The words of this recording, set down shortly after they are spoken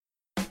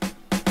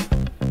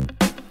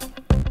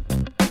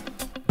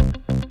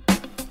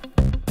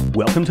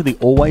Welcome to the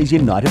Always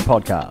United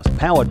podcast,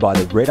 powered by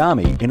the Red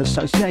Army in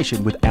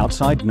association with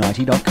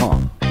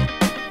Outside90.com.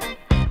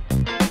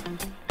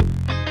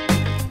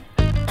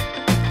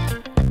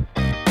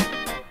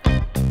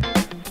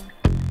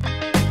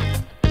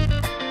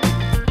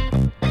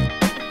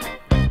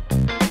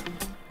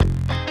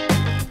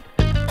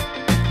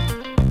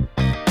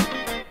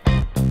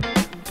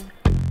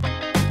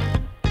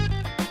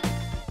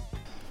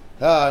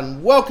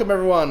 And welcome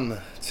everyone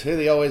to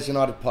the Always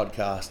United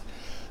podcast.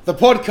 The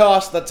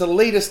podcast that's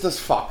elitist as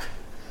fuck.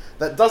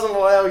 That doesn't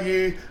allow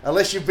you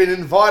unless you've been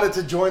invited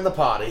to join the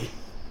party.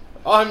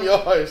 I'm your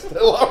host,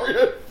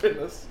 Hilario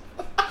Fitness.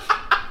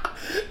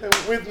 And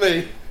with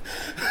me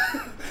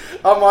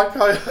are my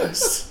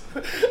co-hosts,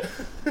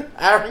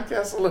 Aaron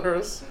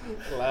Casaluris.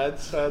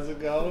 Lads, how's it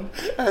going?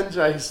 And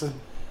Jason.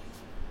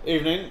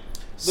 Evening.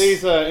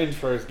 These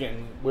intros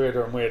getting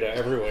weirder and weirder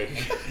every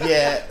week.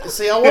 Yeah,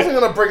 see, I wasn't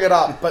going to bring it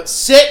up, but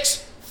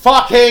 6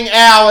 fucking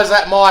hours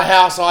at my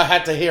house I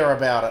had to hear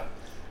about it.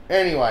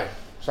 Anyway,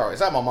 sorry,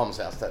 it's at my mum's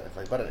house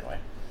technically, but anyway,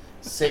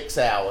 6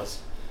 hours.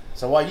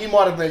 So while you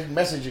might have been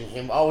messaging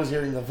him, I was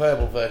hearing the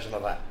verbal version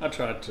of that. I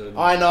tried to.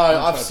 I know,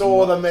 I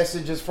saw the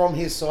messages from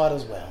his side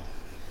as well.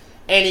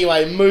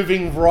 Anyway,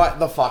 moving right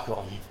the fuck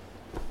on.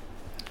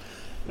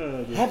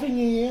 Happy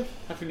New Year.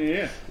 Happy New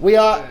Year. We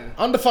are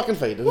under fucking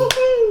feeded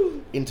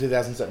in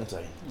 2017.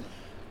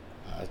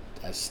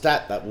 A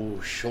stat that will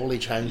surely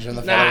change in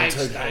the following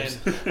 2 games.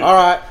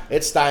 Alright,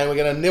 it's staying. We're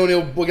going to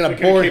 0-0. We're going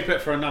to keep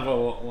it for another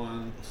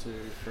 1, 2,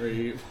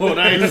 3, 4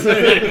 days.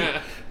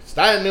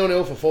 Staying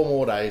 0-0 for 4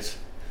 more days.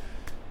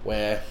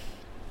 Where...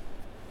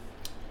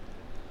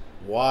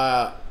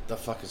 Why the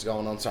fuck is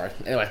going on? Sorry.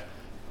 Anyway.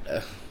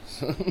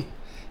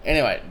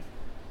 Anyway.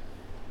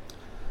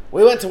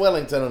 We went to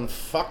Wellington and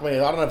fuck me,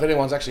 I don't know if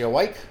anyone's actually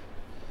awake.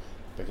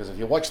 Because if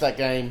you watch that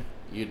game,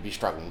 you'd be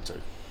struggling to.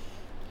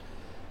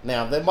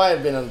 Now, there may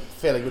have been a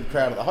fairly good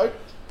crowd at the Hope.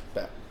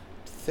 About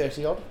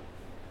 30 odd.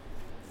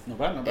 Not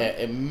bad, not bad.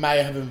 It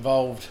may have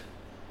involved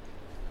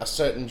a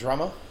certain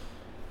drummer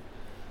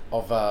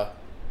of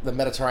the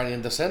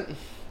Mediterranean descent.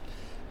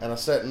 And a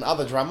certain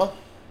other drummer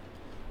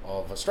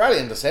of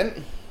Australian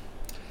descent.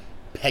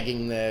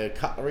 Pegging their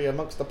cutlery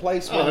amongst the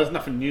place. Oh, there's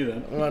nothing new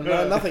then.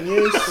 No, nothing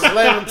new.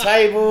 Slamming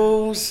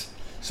tables.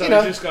 So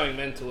he's just going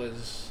mental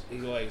as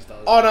he always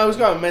does. Oh no, he was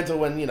going mental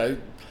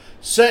when,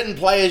 certain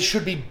players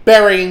should be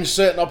burying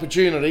certain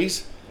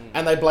opportunities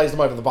and they blaze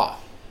them over the bar.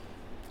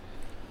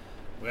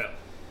 Well,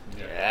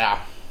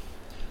 yeah.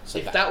 So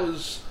if that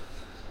was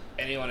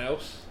anyone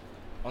else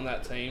on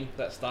that team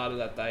that started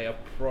that day, I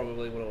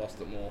probably would have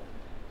lost it more.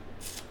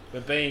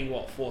 But being,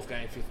 4th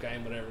game, 5th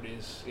game, whatever it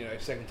is,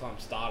 second time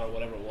starter,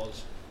 whatever it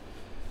was,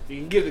 you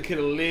can give the kid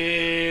a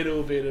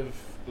little bit of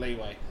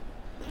leeway.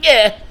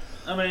 Yeah.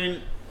 I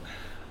mean,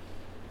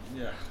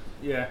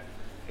 yeah.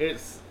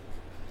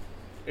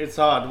 It's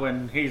hard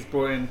when he's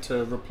brought in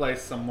to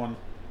replace someone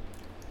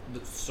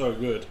that's so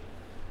good.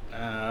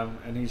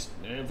 And he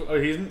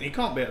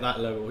can't be at that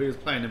level. He was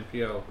playing in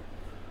PL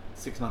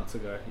 6 months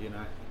ago,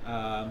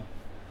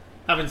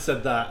 Having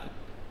said that,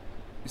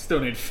 you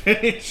still need to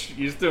finish.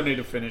 You still need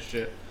to finish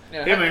it.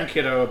 Yeah, Him and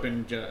Kiddo have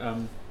been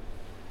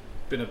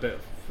a bit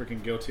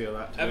freaking guilty of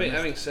that.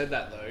 Having said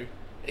that, though,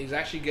 he's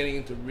actually getting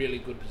into really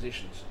good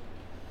positions.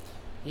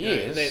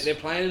 Yes. They're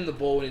playing him the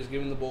ball and he's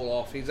giving the ball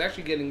off. He's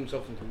actually getting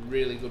himself into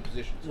really good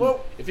positions.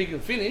 Well, if he can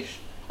finish,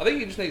 I think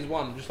he just needs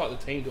one, just like the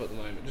team do at the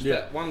moment. Just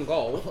that one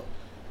goal,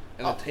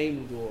 and the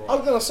team will do all right. I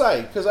was going to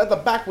say, because at the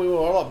back we were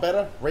a lot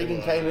better.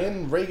 Regan came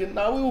in.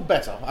 No, we were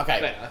better.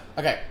 Okay.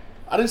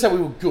 I didn't say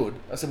we were good.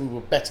 I said we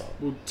were better.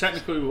 Well,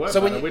 technically we were so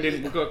better. We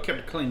kept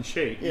a clean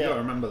sheet. You got to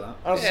remember that.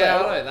 I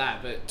know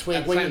that, but Twig,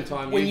 at the same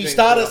time, when you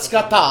start at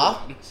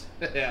Qatar,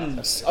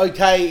 yeah.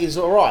 okay is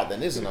alright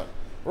then, isn't it?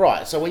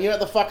 Right, so when you're at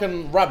the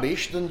fucking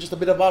rubbish, then just a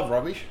bit above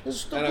rubbish, it's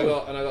still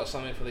good. I got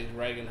something for these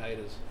Reagan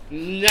haters.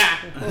 Nah.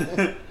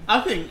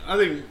 I think. I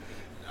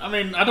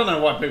mean, I don't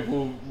know why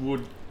people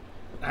would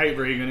hate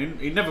Regan.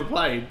 He never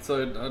played,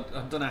 so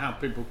I don't know how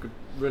people could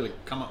really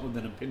come up with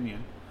an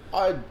opinion.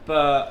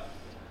 But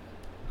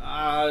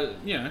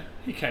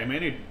he came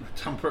in. He'd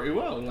done pretty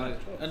well,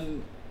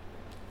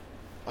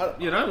 what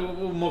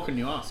more can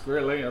you ask,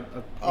 really?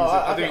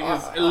 I think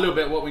it's a little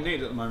bit what we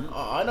need at the moment.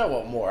 I know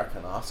what more I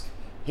can ask.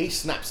 He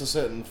snaps a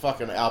certain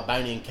fucking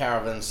Albanian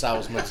caravan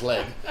salesman's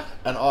leg,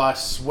 and I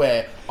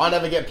swear, I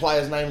never get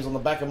players' names on the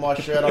back of my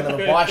shirt. I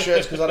never buy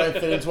shirts because I don't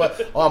fit into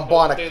it. I'm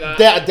buying down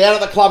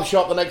at the club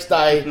shop the next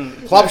day,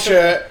 club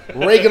shirt,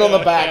 Regan on the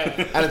back,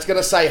 and it's going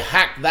to say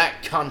 "hack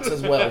that cunt"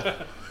 as well.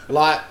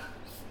 Like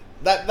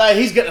that,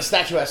 he's getting a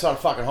statue outside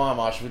fucking High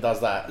Marsh if he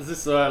does that. Is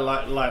this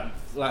like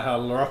how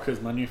La Rocca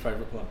is my new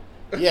favourite club?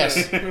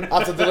 Yes.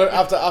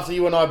 After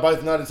you and I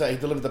both noticed that he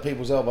delivered the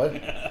people's elbow.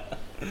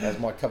 As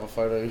my cover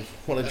photo,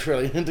 what it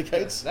truly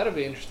indicates. That'll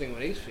be interesting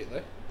when he's fit,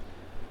 though.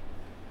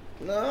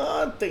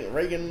 No, I think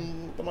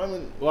Regan at the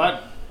moment.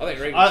 Well, I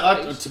think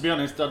Regan. To be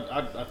honest,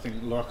 I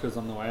think Lorca's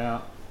on the way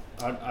out.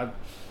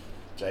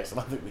 Jason.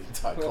 I think the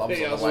entire club's Well, on the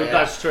yeah, way out.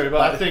 That's true,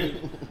 but I think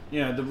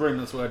the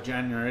rumours were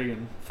January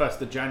and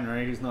 1st of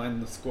January. He's not in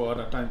the squad.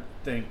 I don't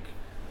think.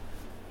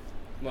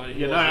 Well,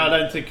 he I was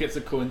don't think it's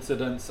a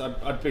coincidence.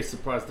 I'd be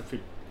surprised if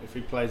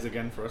he plays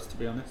again for us, to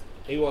be honest.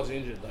 He was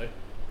injured though.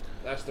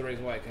 That's the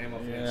reason why he came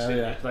off against Yeah,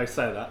 Sydney. yeah, they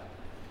say that.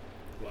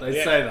 Well, They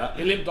he say that.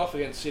 He limped off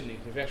against Sydney.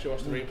 If you actually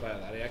watch the replay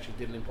of that, he actually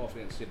did limp off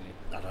against Sydney.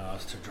 I don't know, I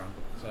was too drunk.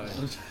 So,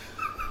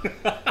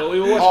 but we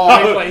were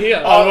watching the replay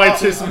here. Oh, way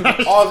too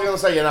smashed. I was going to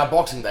say,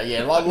 Boxing Day,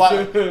 yeah.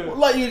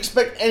 Like you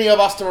expect any of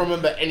us to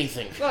remember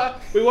anything. No,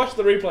 we watched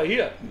the replay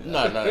here.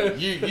 No,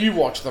 you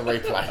watch the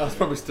replay. I was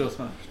probably still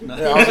smashed. No.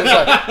 Yeah, I was going to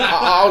say,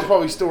 I was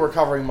probably still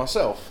recovering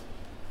myself.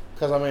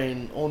 Because,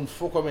 on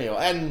fuck me.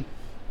 And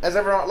as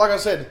everyone, like I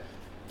said,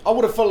 I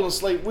would have fallen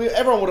asleep.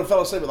 Everyone would have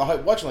fell asleep at the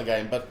hope watching the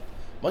game, but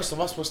most of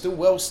us were still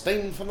well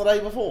steamed from the day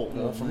before,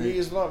 or from New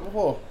Year's the night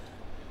before.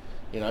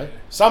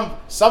 Some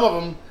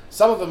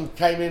of them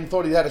came in,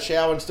 thought he had a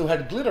shower, and still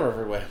had glitter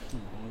everywhere.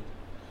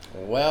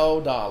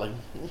 Well, darling.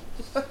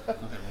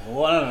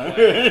 Well, I don't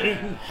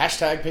know.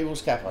 Hashtag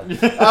people's capo.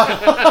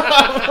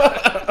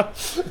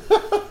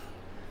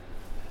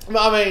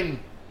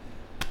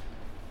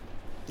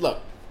 Look.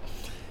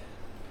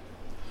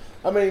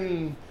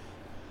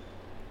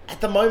 At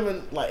the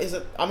moment, is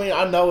it?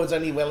 I know it's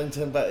only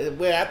Wellington, but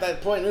we're at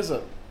that point, is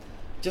it?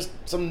 Just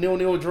some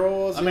 0-0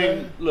 draws.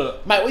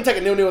 Look, Mate, we take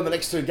a 0-0 in the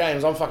next 2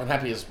 games. I'm fucking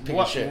happy as pig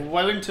as shit.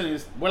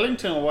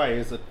 Wellington away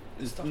is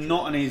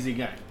not an easy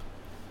game.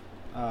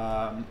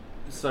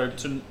 So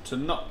to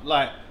not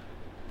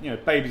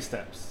baby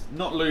steps,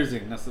 not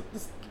losing.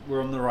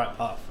 We're on the right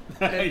path.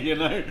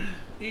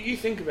 You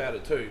think about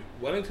it too.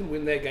 Wellington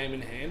win their game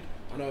in hand.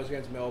 I know it's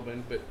against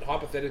Melbourne, but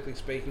hypothetically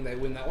speaking, they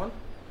win that one.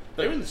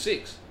 They're in the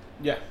 6.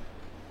 Yeah.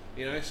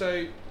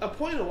 So a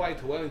point away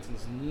to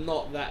Wellington's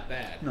not that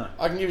bad. No.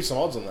 I can give you some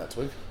odds on that,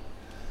 Twig.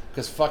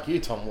 Because fuck you,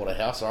 Tom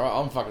Waterhouse. All right,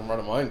 I'm fucking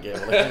running my own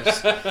gambling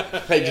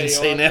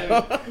agency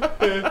now.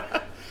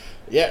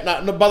 Yeah.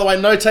 No. By the way,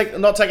 not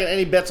taking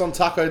any bets on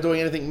Taco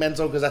doing anything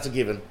mental because that's a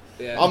given.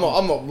 Yeah. I'm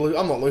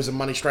not losing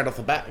money straight off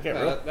the bat. Get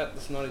real.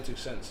 That's 92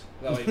 cents.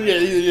 That way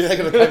Yeah, they're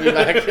going to pay me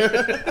back.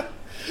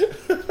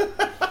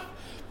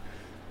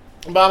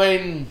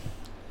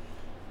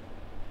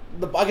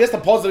 But I guess the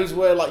positives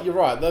were, you're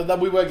right, that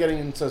we were getting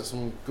into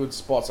some good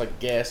spots, I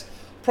guess.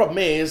 Problem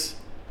is,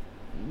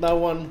 no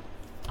one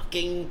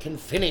fucking can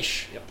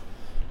finish. Yep.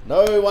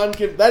 No one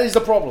can. That is the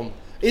problem.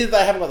 Either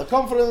they haven't got the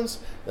confidence,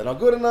 they're not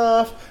good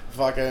enough,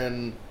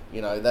 fucking,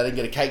 they didn't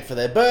get a cake for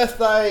their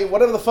birthday,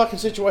 whatever the fucking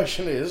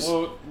situation is.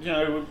 Well,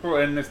 we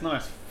brought in this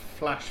nice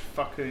flash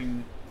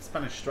fucking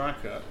Spanish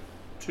striker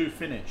to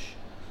finish.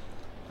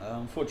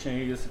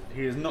 Unfortunately,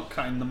 he is not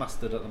cutting the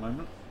mustard at the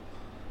moment.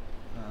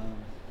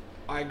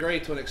 I agree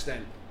to an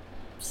extent.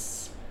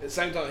 At the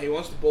same time, he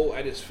wants the ball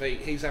at his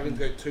feet. He's having to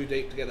go too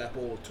deep to get that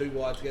ball, too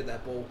wide to get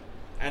that ball,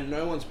 and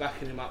no one's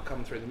backing him up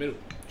coming through the middle.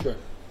 Sure.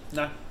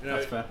 No,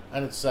 that's fair.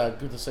 And it's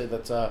good to see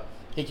that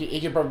he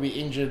could probably be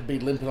injured, be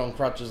limping on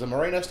crutches, and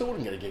Marino still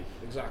wouldn't get a gig.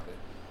 Exactly.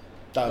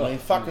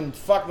 Fuck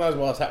knows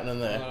what's happening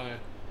there.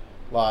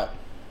 Fuck.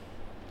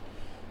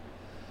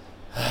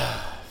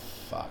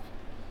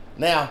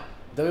 Now,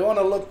 do we want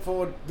to look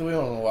forward? I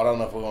don't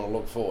know if we want to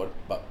look forward,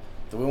 but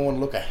do we want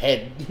to look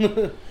ahead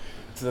to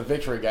the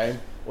victory game?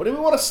 Or do we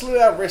want to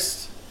slit our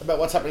wrists about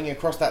what's happening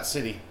across that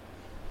city?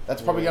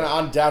 That's probably going to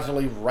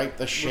undoubtedly rape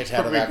the shit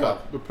out of that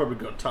club. We've probably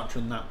got to touch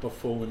on that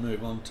before we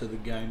move on to the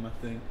game, I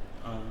think.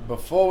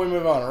 Before we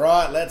move on,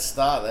 right, let's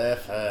start there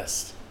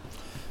first.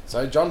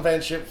 So, John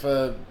Van Schip,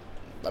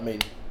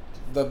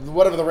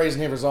 whatever the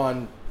reason he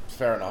resigned,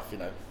 fair enough,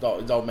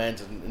 his old man's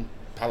in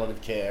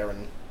palliative care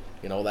and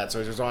all that, so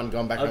he's resigned,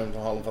 gone back home to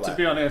Holland for that. To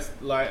be honest,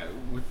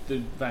 with the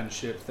Van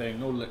Schip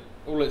thing, all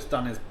it's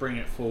done is bring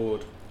it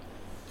forward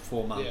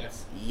 4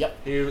 months. Yeah.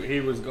 Yep. He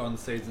was gone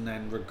season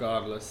end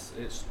regardless.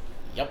 It's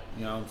Yep.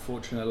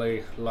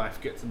 Unfortunately, life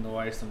gets in the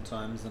way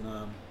sometimes, and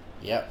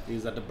Yep.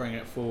 he's had to bring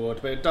it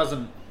forward. But it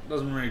doesn't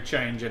really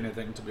change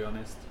anything, to be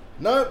honest.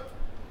 No.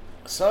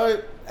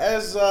 So,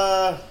 as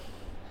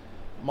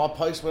my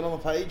post went on the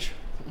page,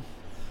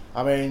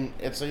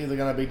 it's either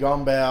going to be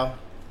Gombau,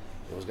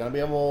 it's either going to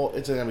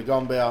be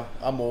Gombau,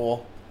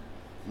 Amor,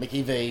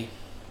 Mickey V,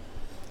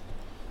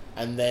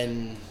 and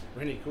then...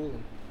 Rennie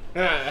Coolin.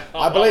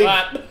 I believe...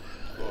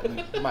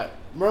 Mate,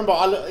 remember,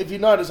 if you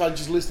notice, I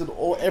just listed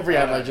every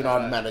Adelaide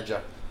United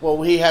manager.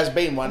 Well, he has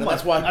been one, and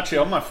that's why... Actually,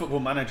 on my Football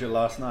Manager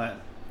last night,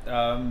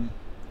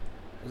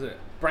 was it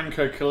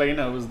Branko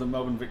Kalina was the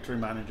Melbourne Victory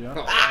manager.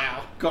 Oh,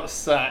 wow. Got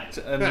sacked,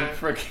 and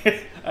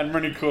and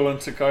Rennie Coolin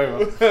took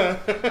over.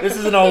 This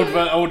is an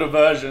older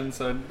version,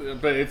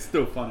 but it's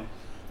still funny.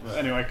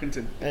 Anyway,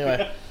 continue.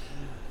 Anyway.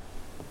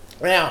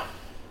 Now,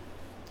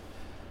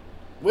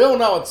 we all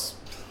know it's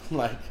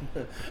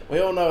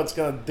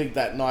going to dig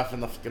that knife in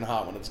the fucking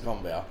heart when it's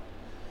Gombau.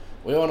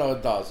 We all know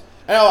it does.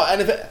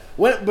 And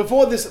when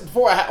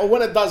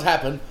it does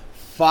happen,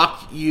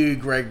 fuck you,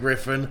 Greg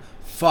Griffin.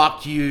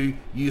 Fuck you,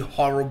 you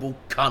horrible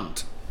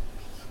cunt.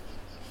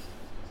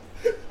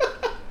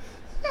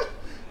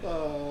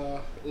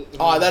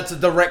 Oh, that's a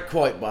direct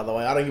quote, by the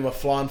way. I don't give a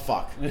flying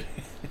fuck.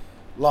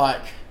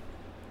 Like,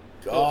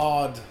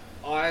 God.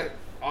 I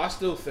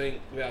still think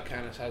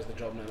Valkanis has the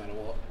job no matter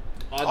what.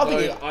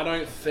 I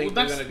don't think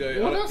Well, they're going to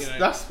go. Well,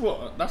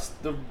 that's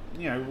the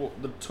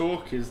what the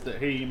talk is,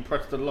 that he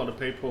impressed a lot of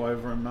people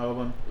over in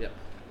Melbourne. Yep.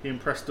 He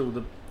impressed all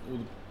the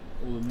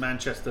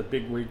Manchester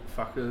bigwig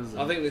fuckers.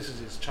 I think this is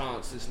his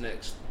chance. This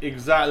next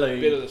exactly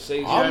bit of the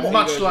season. Yeah, If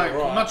much he goes like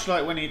alright. much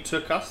like when he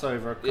took us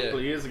over a couple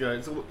of years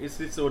ago. It's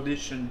this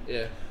audition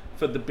Yeah.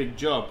 for the big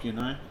job, you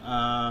know.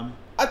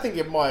 I think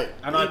it might.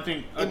 And I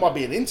think it might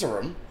be an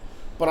interim,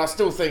 but I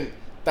still think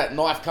that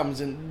knife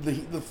comes in.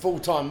 The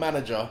full-time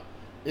manager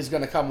is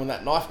going to come when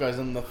that knife goes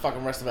in the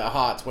fucking rest of our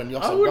hearts. When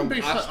I wouldn't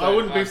be. I I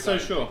wouldn't be don't so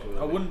think sure. he will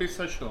I be. wouldn't be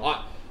so sure.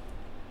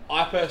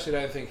 I personally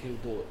don't think he'll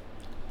do it.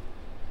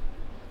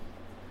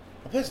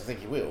 I personally think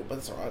he will, but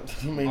that's all right.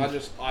 I mean,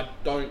 I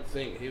don't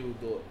think he will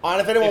do it.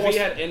 and if anyone If wants,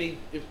 he had any,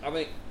 I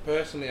think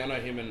personally, I know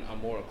him and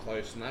Amora are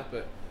close and that,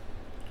 but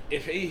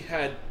if he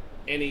had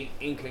any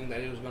inkling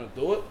that he was going to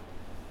do it,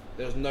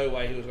 there was no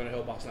way he was going to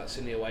help us in that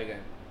Sydney away game.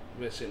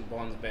 We're sitting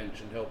behind the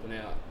bench and helping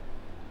out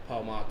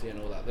Paul Marty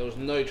and all that. There was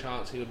no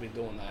chance he would be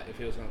doing that if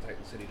he was going to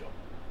take the City job.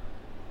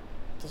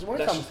 does he want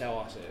to That's come? just how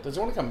I see it. Does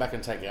he want to come back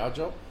and take our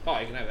job? Oh,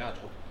 he can have our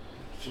job.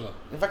 Sure.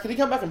 In fact, could he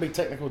come back and be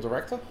technical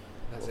director?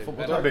 That's Or it.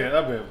 football That'd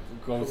be a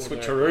goal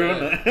switcheroo,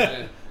 isn't it?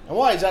 Yeah. And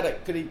while he's at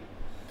it, could he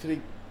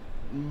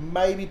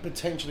maybe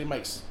potentially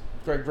make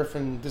Greg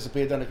Griffin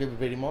disappear down the Cooper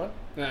Beatty mine?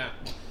 Nah.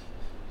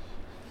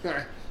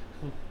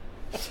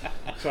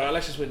 Sorry,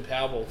 let's just win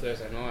Powerball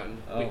Thursday night and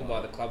we can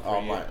buy the club for Oh,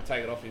 a year, mate.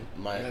 take it off you,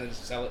 Mate. and then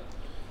just sell it.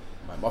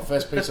 Mate, my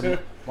first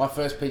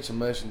piece of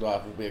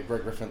merchandise will be a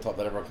Greg Griffin top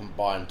that everyone can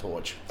buy and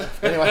torch.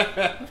 Anyway,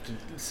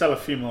 Sell a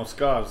few more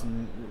scarves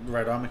and the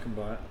Red Army can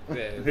buy it. Yeah,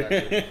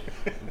 exactly.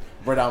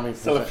 Red Army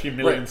Sell a few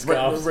million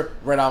scarves.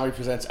 Red Army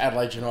presents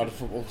Adelaide United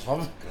Football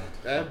Club.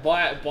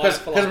 Buy it for like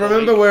Because a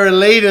remember, week. we're a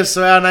leader,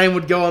 so our name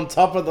would go on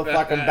top of the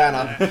fucking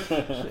banner.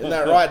 Isn't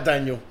that right,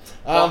 Daniel?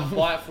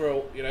 Buy it for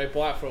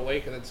a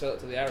week and then sell it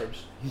to the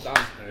Arabs. Done.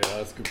 Yeah,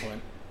 that's a good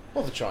point.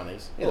 Or the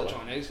Chinese. Or Either the way.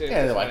 Chinese. Yeah,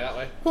 Yeah, either way. that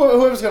way.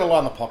 Whoever's going to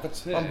line the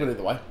pockets. Yeah. I'm good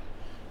either way.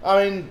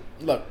 I mean,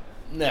 look,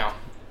 now,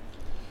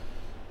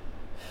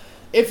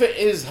 if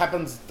it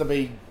happens to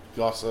be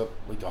gossip,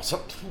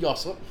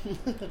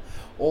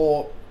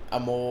 or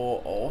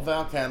Amor, or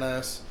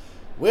Valkanis,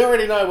 we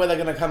already know where they're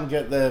going to come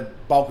get the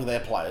bulk of their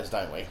players,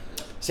 don't we?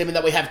 Assuming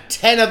that we have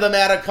 10 of them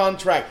out of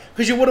contract,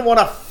 because you wouldn't want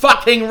to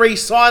fucking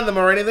re-sign them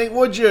or anything,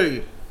 would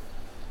you?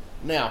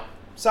 Now,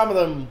 some of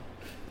them,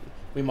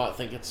 we might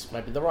think it's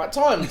maybe the right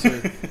time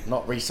to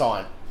not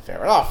re-sign.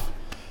 Fair enough.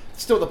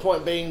 Still, the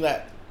point being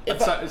that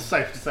It's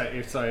safe to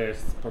say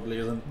SAS probably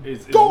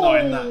is not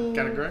in that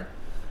category.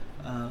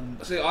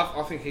 See,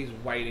 I think he's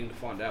waiting to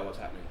find out what's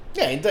happening.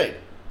 yeah, indeed.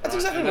 That's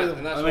exactly what.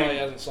 And that's I why mean, he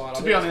hasn't signed.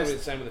 to I be think honest,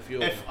 it's probably the same with a few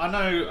of If them.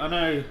 I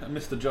know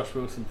Mr. Josh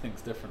Wilson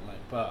thinks differently,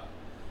 but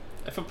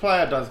if a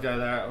player does go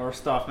there or a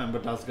staff member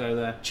does go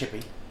there,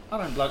 Chippy. I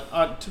don't blame.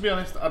 To be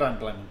honest, I don't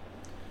blame him.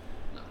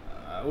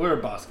 We're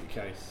a basket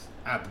case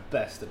at the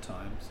best at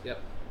times, Yep.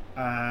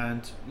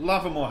 and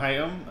love him or hate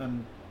him,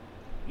 and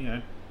you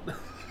know.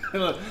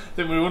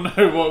 Then we will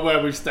know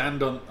where we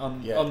stand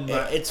on Yeah,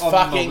 that. it's on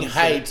fucking Melbourne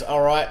hate, City.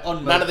 alright? On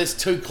None Mel- of this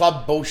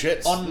two-club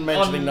bullshit,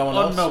 mentioning no one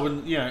on else.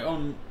 Melbourne,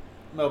 on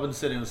Melbourne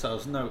City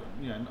themselves. No,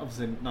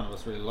 obviously none of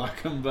us really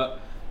like them, but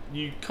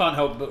you can't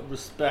help but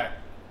respect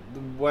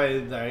the way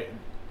they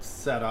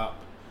set up.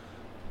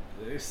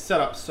 It's set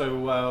up so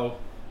well.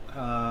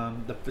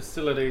 The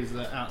facilities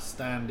are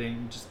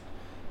outstanding. Just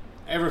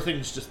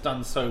everything's just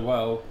done so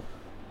well.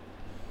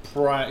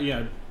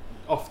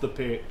 Off the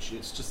pitch,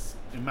 it's just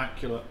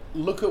immaculate.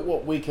 Look at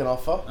what we can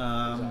offer,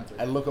 Exactly.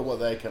 and look at what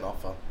they can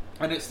offer.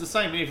 And it's the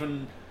same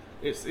even.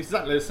 It's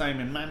exactly the same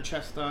in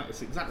Manchester.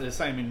 It's exactly the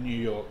same in New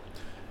York.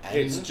 And,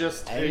 It's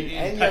just and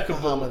impeccable,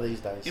 Yokohama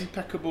these days.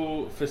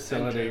 impeccable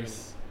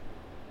facilities.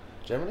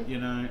 Germany? You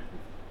know,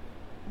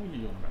 what are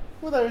you on about?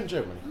 Well, they're in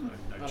Germany.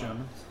 No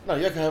Germans. No,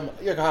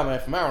 Yokohama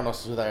F.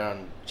 Marinos was there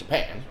in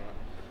Japan.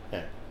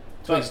 Yeah.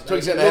 But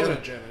Twigs They getting ahead live of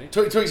in Germany.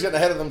 Twigs getting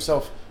ahead of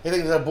themselves. He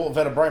thinks they've bought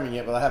Werder Bremen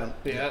yet, but they haven't.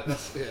 Yeah,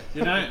 that's yeah.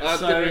 You know, I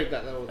so did read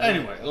that. That was,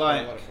 anyway, that's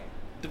like, where I got it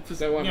from. the,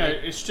 They you won't know,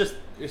 make-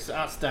 it's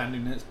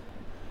outstanding. It's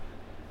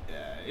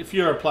if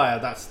you're a player,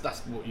 that's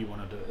what you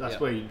want to do. That's Yeah.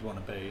 where you'd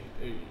want to be.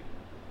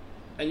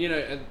 And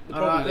and the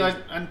problem is,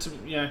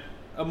 And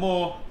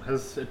Amor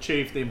has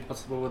achieved the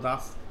impossible with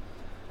us.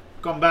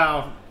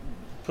 Gombau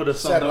put us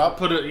Set on it up.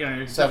 put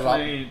it, Set it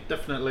up.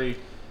 definitely,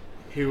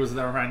 he was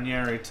the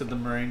Ranieri to the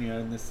Mourinho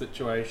in this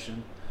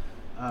situation.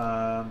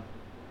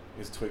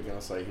 Is Twig going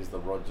to say he's the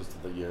Rodgers to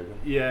the Jurgen?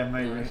 Yeah,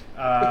 maybe.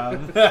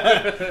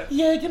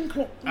 Jurgen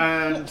Klopp.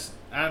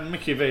 And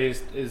Mickey V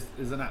is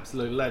an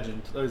absolute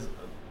legend. Those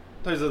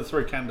are the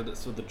three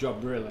candidates for the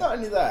job, really. Not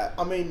only that,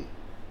 I mean,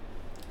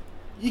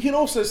 you can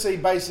also see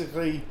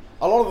basically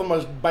a lot of them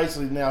are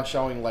basically now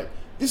showing like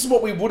this is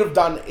what we would have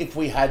done if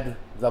we had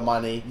the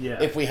money,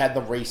 Yeah. if we had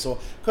the resource.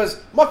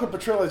 Because Michael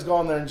Petrillo's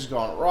gone there and just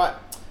gone, right,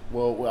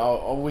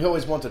 well, we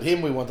always wanted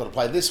him. We wanted to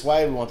play this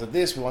way. We wanted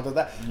this. We wanted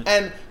that.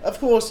 And of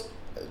course,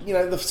 you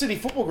know, the City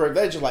Football Group.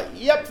 They're just like,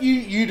 yep,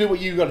 you do what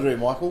you got to do,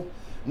 Michael.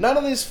 None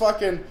of this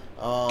fucking.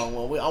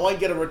 Oh well, I won't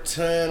get a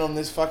return on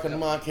this fucking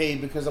marquee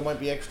because there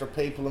won't be extra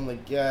people in the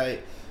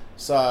gate.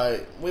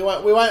 So we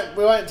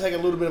won't take a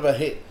little bit of a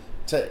hit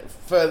to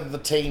further the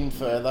team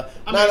further.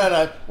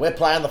 No. We're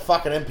playing the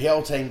fucking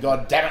NPL team.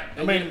 God damn it.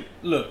 I mean,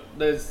 look,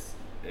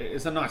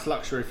 it's a nice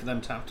luxury for them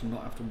to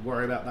not have to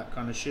worry about that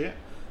kind of shit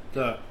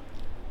that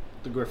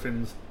the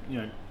Griffins, you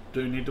know,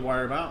 do need to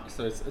worry about.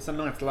 So it's a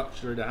nice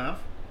luxury to have.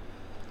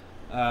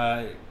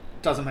 It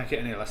doesn't make it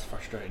any less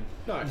frustrating.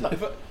 No.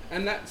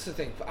 And that's the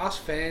thing. For us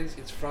fans,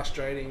 it's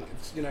frustrating.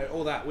 It's, you know,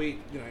 all that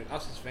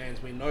us as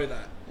fans, we know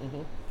that.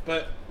 Mm-hmm.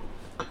 But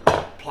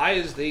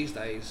players these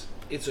days,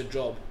 it's a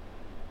job.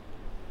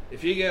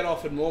 If you get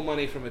offered more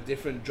money from a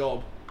different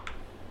job,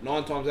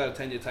 9 times out of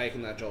 10 you're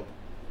taking that job.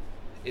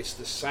 It's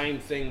the same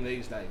thing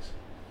these days.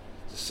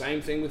 It's the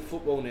same thing with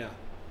football now.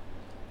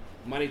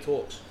 Money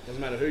talks.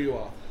 Doesn't matter who you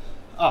are.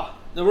 Oh,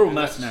 they're all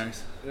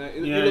mercenaries.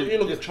 You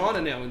look at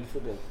China now in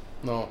football.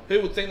 No.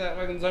 Who would think that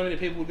fucking so many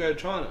people would go to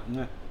China?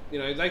 Yeah. You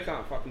know, they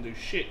can't fucking do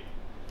shit.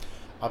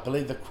 I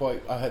believe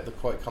I heard the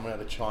quote coming out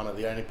of China,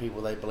 the only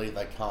people they believe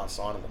they can't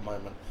sign at the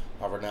moment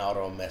are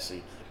Ronaldo and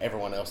Messi.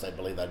 Everyone else they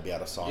believe they'd be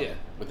able to sign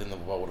within the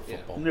world of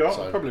football. Yeah,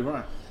 so, probably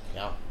right.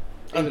 Yeah.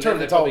 Even And then, truth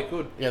they be told,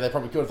 probably could. yeah, they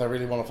probably could if they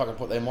really want to fucking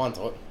put their mind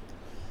to it.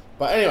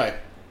 But anyway,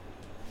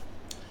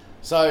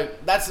 so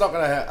that's not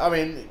going to. I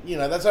mean, you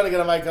know, that's only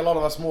going to make a lot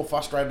of us more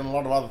frustrated and a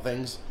lot of other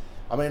things.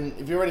 I mean,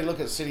 if you already look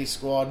at City's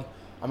squad,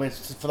 I mean,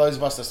 for those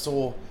of us that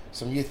saw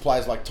some youth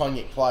players like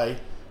Tonjik play,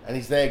 and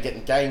he's there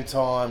getting game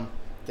time,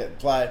 getting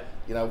play,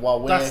 you know,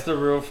 while we're... That's the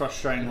real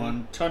frustrating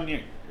one.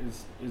 Tonjik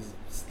is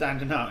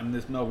standing out in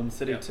this Melbourne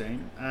City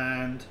team,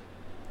 and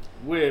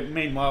we're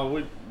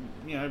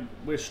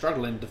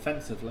struggling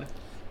defensively.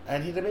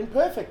 And he'd have been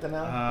perfect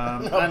now.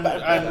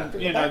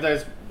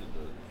 There's,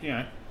 you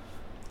know,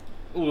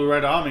 all the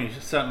Red Army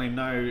certainly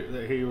know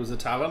that he was a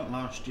talent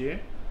last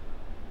year.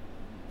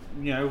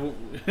 You know,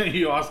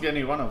 you ask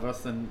any one of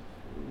us, and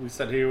we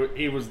said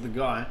he was the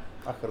guy.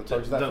 I could have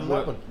told you that from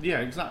Melbourne. Yeah,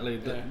 exactly.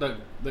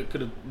 That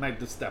could have made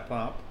the step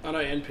up. I know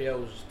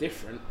NPL is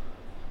different,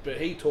 but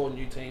he taught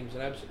new teams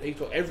and he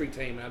taught every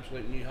team an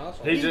absolute new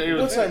hustle.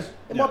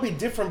 It might be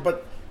different,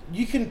 but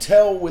you can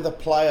tell with a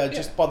player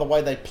just by the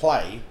way they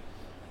play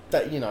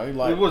that, you know,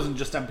 like... It wasn't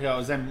just NPL, it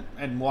was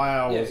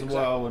NYL as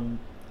well, and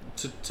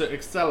to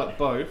excel at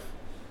both,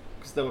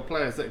 because there were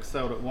players that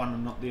excelled at one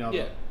and not the other.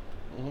 Yeah.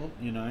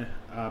 Mm-hmm. You know,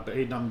 but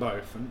he'd done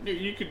both, and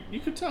you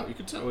could tell he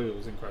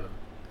was incredible.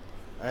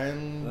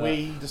 And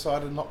we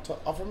decided not to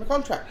offer him a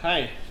contract.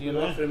 Hey, you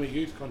offered him a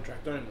youth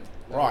contract only.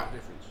 Right.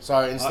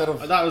 So instead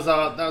of that was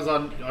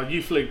our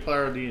youth league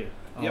player of the year,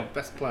 our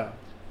best player,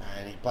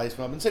 and he plays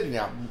for Melbourne City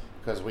now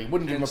because we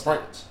wouldn't give him a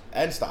because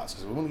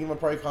we wouldn't give him a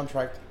pro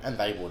contract, and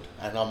they would.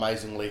 And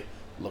amazingly,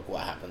 look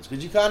what happens,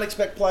 because you can't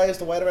expect players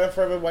to wait around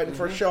forever waiting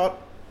for a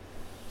shot.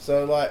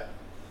 So like,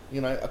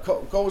 you know,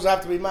 calls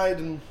have to be made,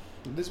 and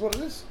it is what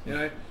it is. You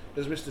know,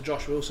 does Mr.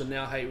 Josh Wilson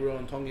now hate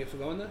Ruan Tonga for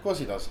going there? Of course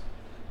he does.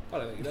 I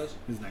don't think he does.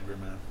 He's an angry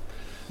man.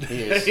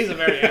 He is. He's a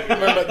very angry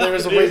man. Remember, there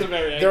is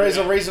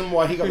a reason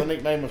why he got the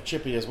nickname of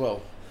Chippy as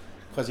well,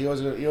 because he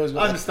always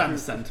got I understand the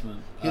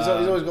sentiment. He's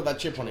always got that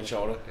chip on his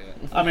shoulder. Yeah.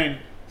 I mean,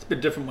 it's a bit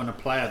different when a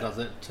player does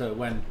it to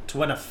when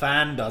a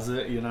fan does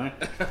it. You know,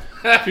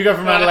 if you go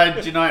from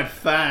Adelaide United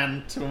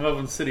fan to a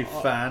Melbourne City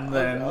fan,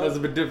 then that's a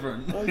bit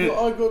different.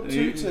 I got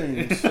two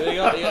teams.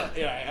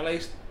 At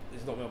least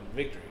it's not Melbourne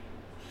Victory.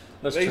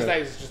 That's these true.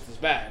 days it's just as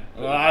bad.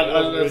 Well,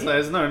 I was going to say,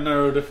 there's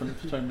no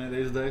difference between me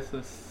these days.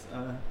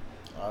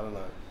 I don't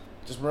know.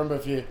 Just remember,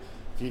 if you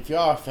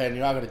are a fan,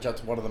 you are going to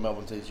judge one of the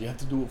Melbourne teams. You have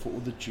to do it for all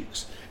the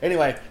chicks.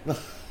 Anyway. For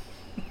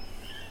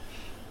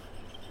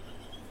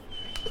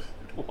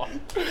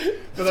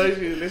those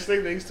of you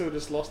listening, these two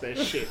just lost their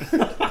shit.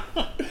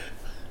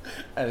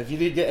 And if you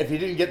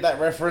didn't get that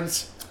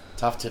reference,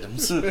 tough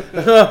tittums.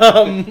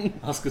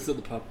 Ask us at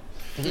the pub.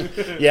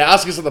 Yeah,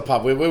 ask us at the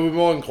pub. We're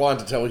more inclined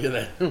to tell you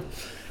that.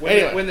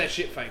 When they're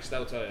shit faced,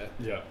 they'll tell you.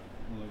 Yeah.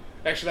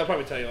 Actually, they'll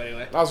probably tell you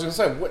anyway. I was going to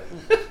say, what?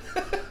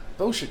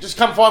 Bullshit. Just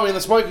come find me in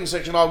the smoking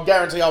section. I'll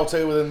guarantee I'll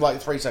tell you within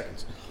like 3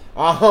 seconds.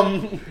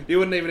 You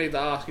wouldn't even need to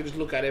ask. You just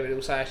look at him and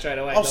he'll say it straight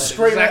away. I'll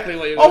scream exactly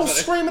what you're I'll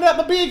say. scream it out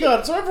the beer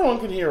garden so everyone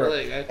can hear it. Well,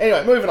 there you go.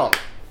 Anyway, moving on.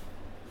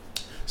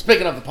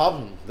 Speaking of the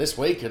pub and this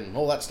week and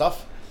all that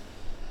stuff,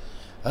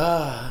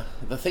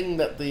 the thing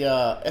that the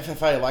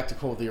FFA like to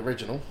call the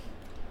original,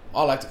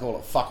 I like to call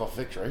it fuck off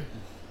victory.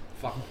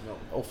 Fuck off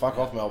Melbourne. Or fuck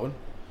off Melbourne.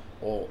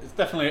 Or It's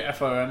definitely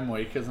FOM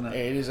week, isn't it?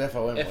 it is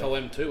FOM. week.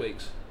 FOM 2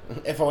 weeks.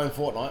 FOM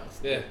fortnight.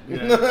 Yeah.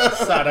 Yeah.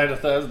 Saturday to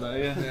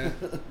Thursday, yeah.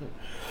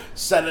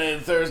 Saturday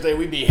and Thursday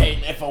we be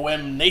hating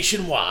FOM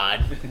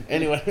nationwide.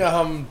 Anyway,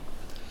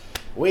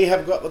 we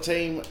have got the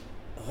team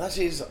that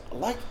is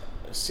like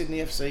Sydney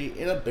FC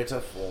in a better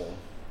form.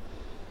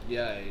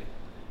 Yay.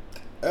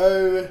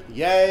 Oh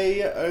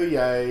yay, oh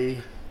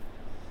yay.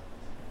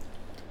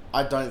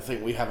 I don't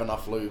think we have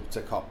enough lube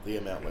to cop the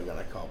amount we're going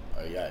to cop.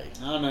 Oh, yay.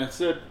 I don't know.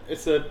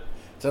 It's a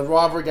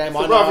rivalry game.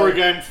 a rivalry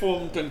game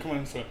formed and come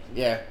into it.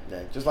 Yeah.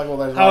 Just like all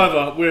those.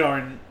 However, we are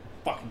in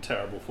fucking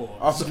terrible form.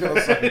 I was going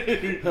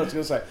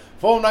to say.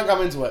 Form don't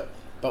come into it.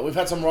 But we've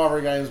had some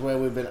rivalry games where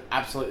we've been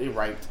absolutely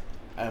raped,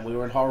 and we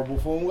were in horrible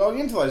form going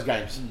into those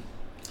games.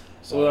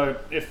 So, although,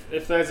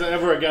 if there's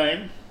ever a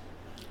game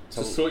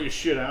to sort your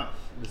shit out,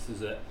 this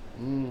is it.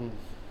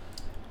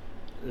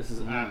 This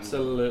is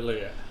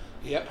absolutely it.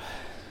 Yep.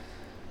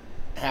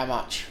 How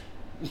much?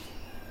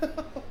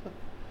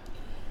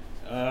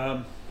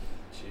 Jeez.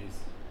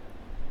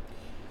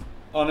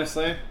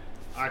 Honestly,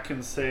 I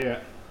can see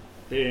it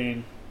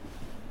being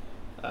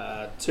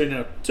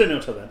 2-0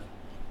 to them.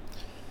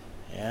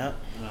 Yeah.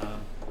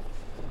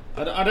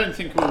 I don't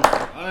think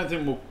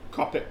we'll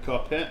cop it,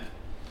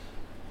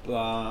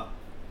 but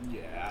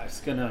yeah,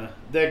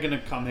 they're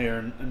gonna come here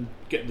and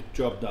get the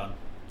job done,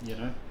 you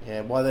know.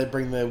 Yeah. Why they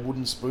bring their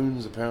wooden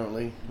spoons?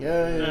 Apparently.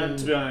 Yeah.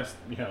 To be honest,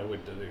 yeah,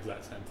 we'd do the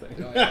exact same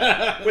thing. Oh,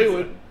 yeah. We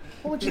would.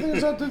 What would you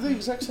think? I'd do the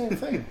exact same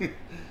thing.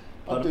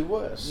 I'd do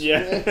worse.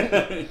 Yeah.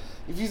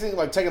 If you think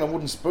like taking a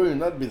wooden spoon,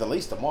 that'd be the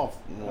least of my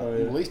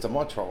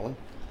trolling.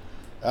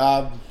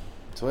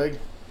 Twig.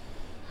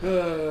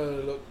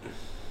 Look,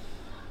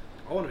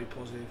 I want to be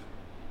positive.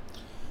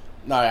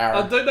 No,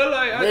 Aaron. I don't know,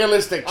 like,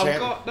 realistic, I've champ.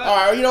 got that-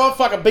 Alright, you know what?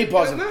 Fucking be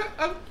positive.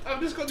 No,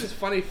 I've just got this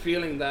funny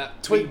feeling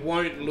that Tweet. we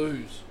won't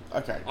lose.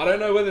 Okay. I don't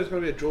know whether it's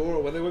going to be a draw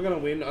or whether we're going to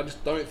win. I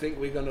just don't think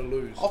we're going to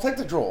lose. I'll take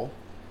the draw.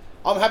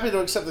 I'm happy to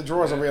accept the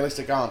draw as a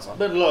realistic answer.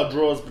 Been a lot of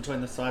draws between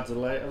the sides of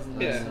late, hasn't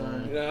there? Yeah,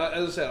 So- you know,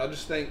 as I said, I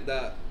just think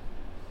that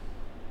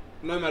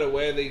no matter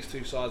where these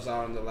two sides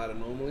are on the ladder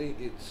normally,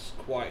 it's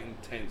quite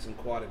intense and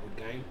quite a good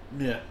game.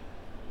 Yeah.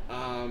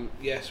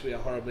 Yes, we are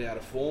horribly out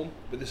of form,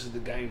 but this is the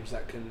games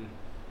that can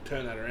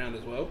turn that around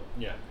as well.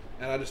 Yeah.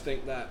 And I just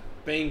think that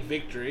being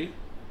victory,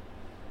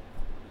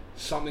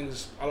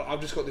 I've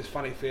just got this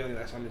funny feeling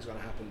that something's going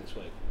to happen this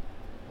week.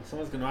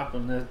 Something's going to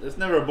happen. There's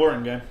never a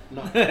boring game.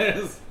 No.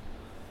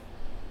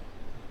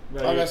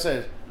 Like I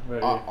said,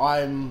 Very-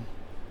 I'm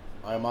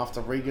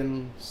after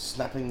Regan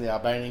snapping the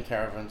Albanian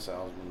caravan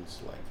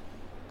salesman's leg.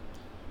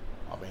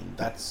 I mean,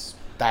 that's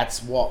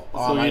what That's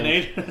all you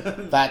need.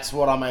 That's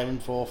what I'm aiming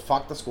for.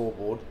 Fuck the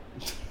scoreboard.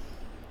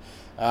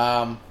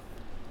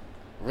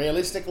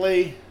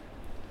 Realistically,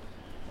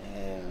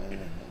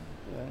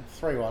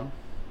 3-1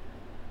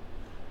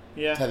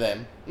 Yeah. to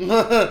them.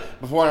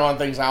 Before anyone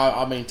thinks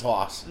I mean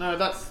twice. No,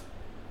 that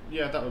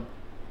would.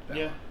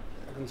 Yeah.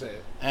 I can see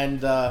it.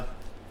 And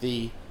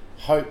the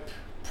hope,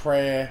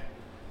 prayer,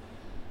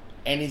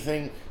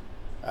 anything,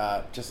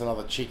 just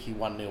another cheeky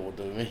 1-0 will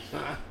do me.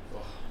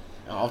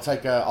 I'll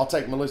take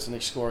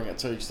Milutinich scoring it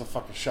too, just to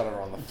fucking shut her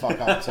on the fuck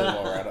up too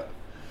while we're at it.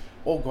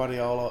 Or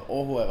Guardiola,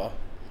 or whoever.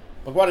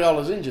 But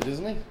Guardiola's injured,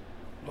 isn't he?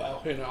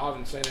 Well, I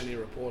haven't seen any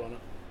report on it.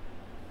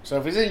 So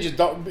if he's injured,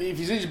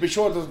 be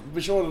sure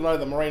to know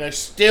that Mourinho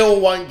still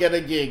won't get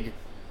a gig.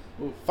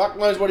 Fuck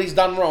knows what he's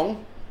done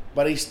wrong,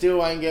 but he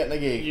still ain't getting a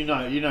gig. You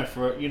know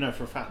for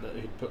a fact that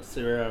he'd put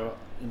Sirio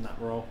in that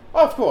role.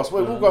 Oh, of course,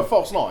 we'll go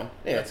false 9.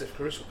 Yeah. That's if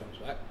Caruso comes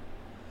back.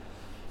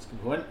 That's a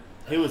good point.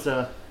 He was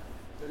a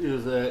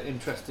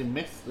interesting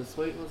miss this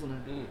week,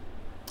 wasn't he?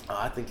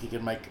 I think he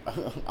could make.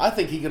 I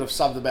think he could have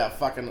subbed about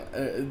fucking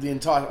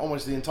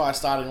almost the entire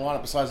starting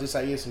lineup besides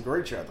Isaias and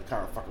Garuccio at the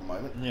current fucking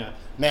moment. Yeah.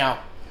 Now,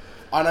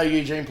 I know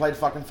Eugene played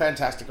fucking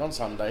fantastic on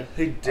Sunday.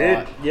 He did.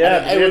 Right. Yeah.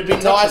 And it would be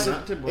nice.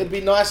 It'd It'd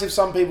be nice if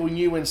some people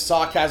knew when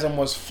sarcasm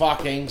was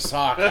fucking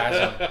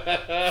sarcasm.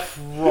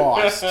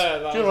 Christ. Do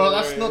you know what?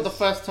 That's not the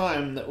first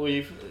time that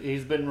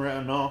he's been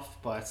written off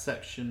by a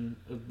section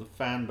of the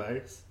fan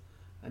base,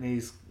 and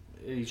he's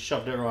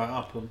shoved it right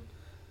up him.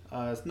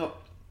 It's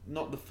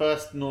not the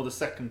first nor the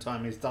second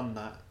time he's done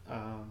that.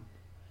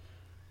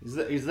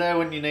 He's there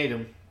when you need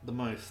him the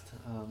most,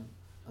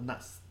 and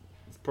that's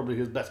probably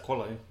his best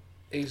quality.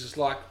 He's just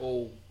like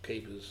all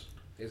keepers.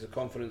 He's a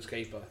confidence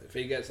keeper. If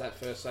he gets that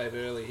first save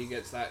early, he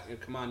gets that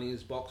commanding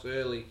his box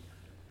early.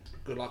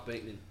 Good luck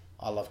beating him.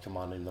 I love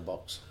commanding the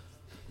box.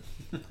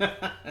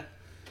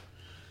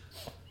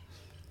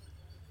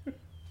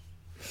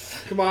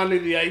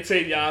 Commanding the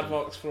 18-yard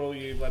box for all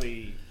you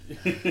bloody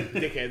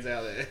dickheads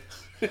out there.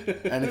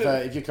 And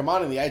if you're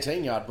commanding the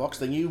 18-yard box,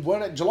 then you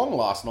weren't at Geelong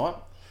last night,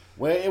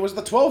 where it was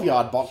the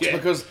 12-yard box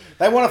because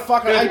they want a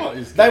fucking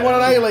they want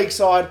an A-League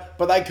side,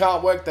 but they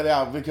can't work that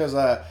out because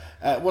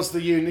what's the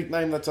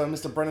nickname that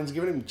Mr. Brennan's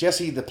given him?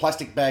 Jesse, the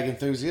plastic bag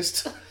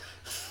enthusiast.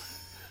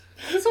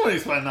 Someone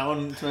explain that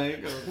one to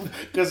me.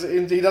 Because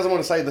he doesn't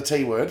want to say the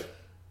T word.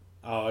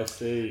 Oh, I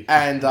see.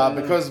 And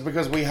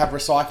because we have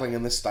recycling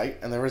in this state,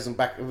 and there isn't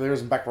back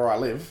where I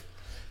live.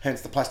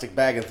 Hence the plastic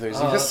bag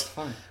enthusiast. Oh, that's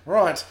funny.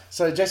 Right.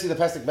 So Jesse, the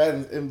plastic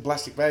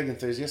bag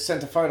enthusiast,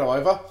 sent a photo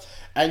over,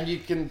 and he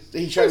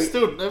showed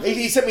me.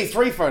 He sent me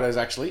 3 photos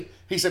actually.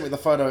 He sent me the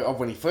photo of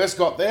when he first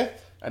got there,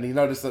 and he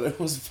noticed that it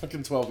was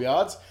fucking 12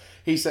 yards.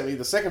 He sent me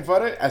the second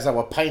photo as they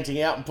were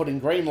painting out and putting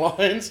green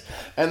lines,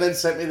 and then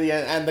sent me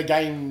the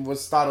game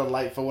was started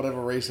late for whatever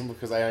reason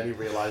because they only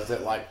realised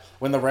it like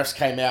when the refs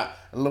came out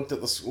and looked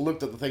at the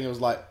thing. It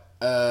was like,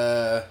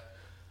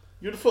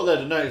 You'd have thought they'd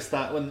have noticed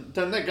that when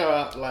don't they go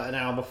out like an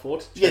hour before?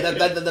 To check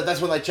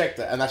that's when they checked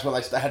it, and that's when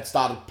they had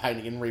started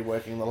painting and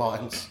reworking the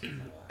lines.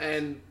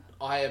 And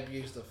I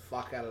abused the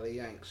fuck out of the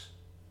Yanks.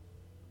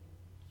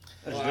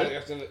 That's Well, good.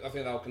 I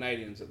think they were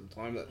Canadians at the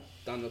time that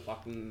done the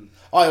fucking.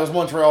 Oh, it was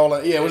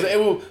Montreal. Yeah, it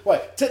was.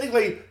 Wait,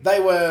 technically they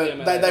were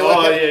Yeah,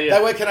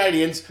 they were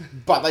Canadians,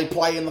 but they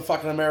play in the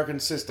fucking American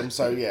system.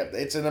 So yeah,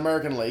 it's an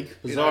American league.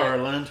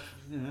 Bizarro land.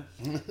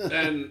 Yeah.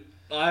 And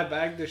I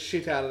bagged the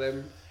shit out of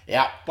them.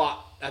 Yeah, But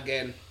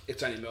again,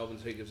 it's only Melbourne,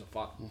 so who gives a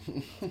fuck?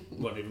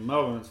 What even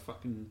Melbourne? It's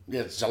fucking.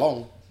 yeah, it's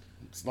Geelong.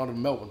 It's not in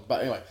Melbourne,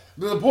 but anyway,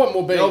 the point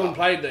will be. Melbourne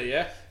played there,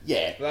 yeah?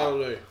 Yeah, That'll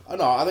do.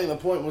 No, I think the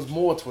point was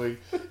more Twig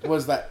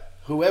was that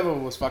whoever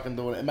was fucking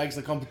doing it, it makes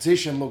the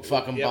competition look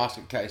fucking Yep.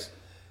 basket case.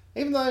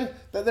 Even though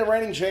the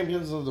reigning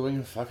champions are doing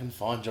a fucking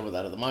fine job of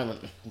that at the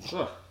moment.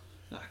 Oh,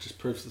 that just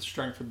proves the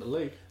strength of the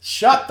league.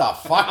 Shut the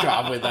fuck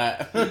up with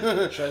that.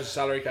 Shows the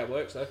salary cap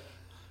works, though.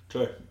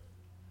 True.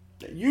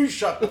 You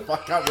shut the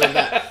fuck up with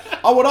that.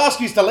 I would ask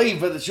you to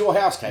leave, but it's your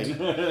house, Katie.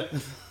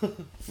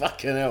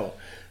 Fucking hell.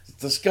 It's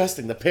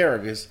disgusting, the pair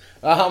of yous.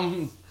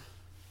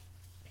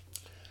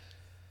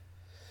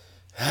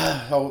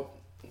 Oh,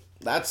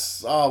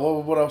 that's... Oh,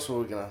 what else were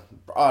we gonna...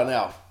 Oh,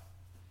 now.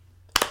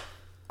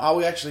 Are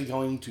we actually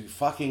going to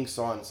fucking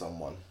sign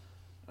someone?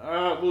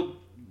 Well,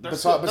 that's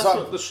Beside-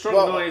 what the strong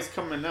well- noise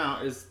coming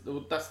out is.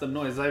 That's the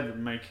noise they've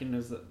been making.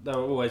 Is that they're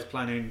always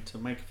planning to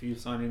make a few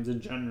signings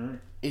in January.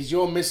 Is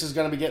your missus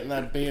going to be getting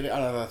that beard? Oh,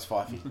 no, that's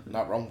Fifey.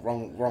 No, wrong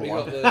We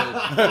got one.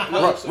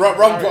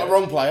 the,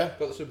 Wrong player.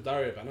 Got the Super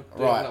Dario banner.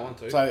 Do Right. That one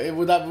too. So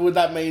would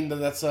that mean that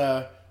that's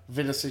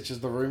Vidicic is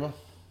the rumour?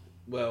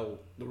 Well,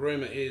 the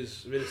rumour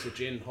is Vidicic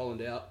in,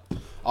 Holland out.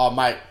 Oh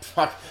mate,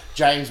 fuck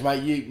James,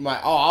 mate.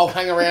 I'll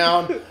hang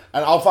around and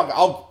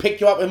I'll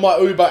pick you up in my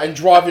Uber and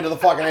drive you to the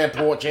fucking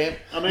airport, champ.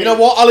 I mean- you know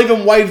what? I'll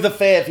even waive the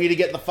fare for you to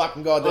get the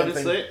fucking goddamn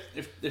thing.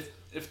 Honestly,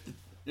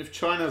 if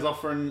China's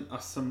offering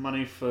us some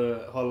money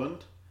for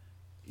Holland,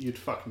 you'd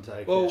fucking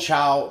take Well, it.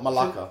 Chow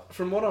Malacca.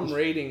 From what I'm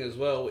reading as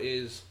well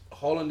is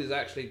Holland is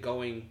actually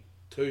going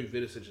to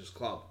Vidicic's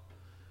club,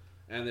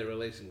 and they're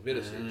releasing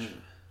Vidicic.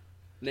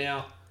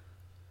 Now,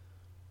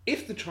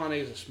 if the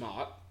Chinese are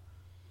smart,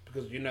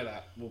 because you know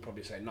that, we'll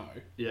probably say no.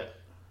 Yeah.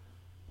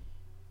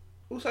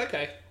 We'll say,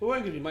 okay, we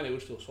won't give you money, we'll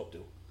still swap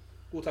deal.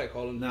 We'll take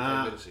Holland,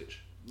 Nah. we'll take Vidicic.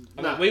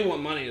 I Nah. mean, we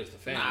want money as the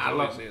fans,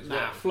 obviously, as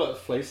well.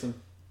 Fleece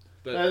them.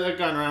 But They're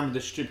going around with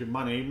this stupid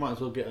money. You might as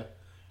well get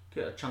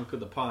a chunk of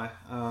the pie.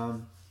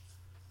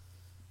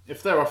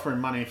 If they're offering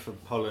money for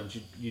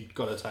Holland, you've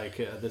got to take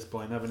it at this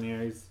point, haven't you?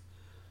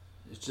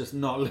 It's just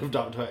not lived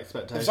up to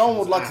expectations. If someone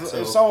would like at to,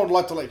 all. if someone would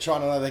like to let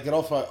China know they could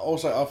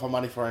also offer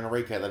money for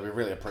Enrique, that'd be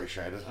really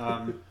appreciated.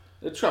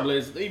 The trouble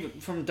is, even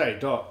from day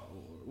dot,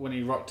 when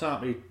he rocked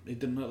up, he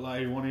didn't look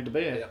like he wanted to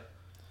be here. yeah.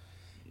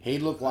 He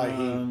looked like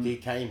he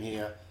came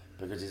here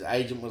because his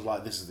agent was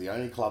like, "This is the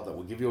only club that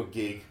will give you a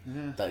gig,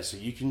 so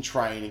you can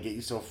train and get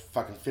yourself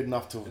fucking fit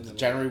enough to the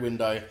January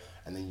window,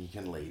 and then you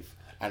can leave."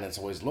 And it's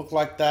always looked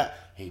like that.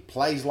 He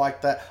plays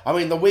like that. I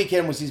mean, the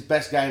weekend was his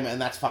best game,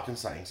 and that's fucking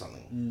saying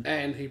something.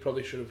 And he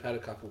probably should have had a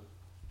couple.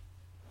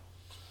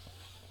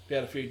 He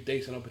had a few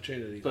decent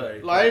opportunities. where But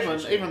he like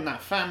probably should even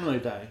that family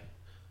day,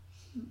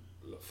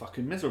 looked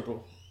fucking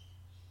miserable.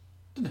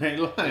 Didn't he?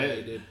 Like, Yeah,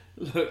 he did.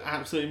 Looked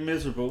absolutely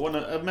miserable.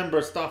 A member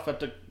of staff had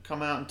to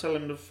come out and tell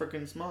him to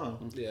freaking smile.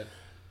 have. Yeah.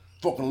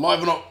 Fucking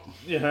liven up.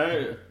 You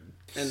know,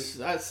 And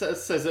that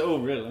says it all,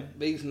 really.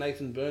 these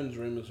Nathan Burns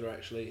rumours are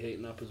actually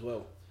heating up as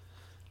well.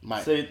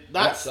 Mate, See,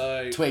 that's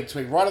So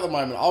Twig, right at the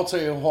moment, I'll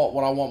tell you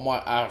what I want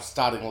my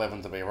starting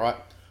 11 to be, right?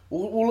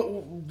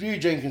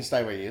 Eugene can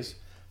stay where he is.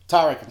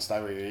 Tarek can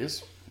stay where he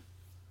is.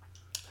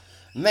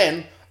 And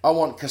then I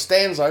want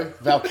Costanzo,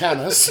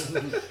 Valkanis,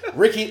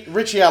 Richie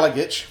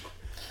Alagic.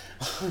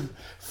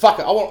 Fuck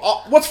it.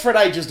 What's Fred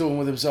Ages doing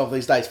with himself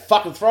these days?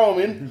 Fucking throw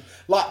him in.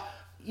 Like,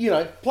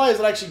 players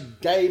that actually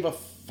gave a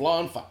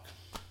flying fuck.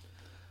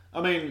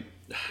 I mean,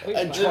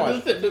 And try.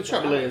 the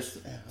trouble is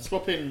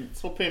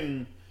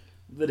swapping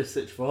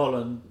Vidicic for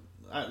Holland.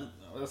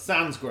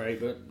 Sounds great,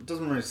 but it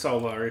doesn't really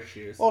solve our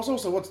issues. Well, it's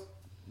also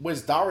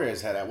where's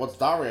Dario's head at? What's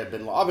Dario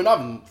been like? I mean, I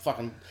haven't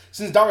fucking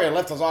since Dario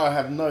left us. I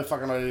have no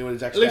fucking idea what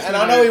he's actually. least And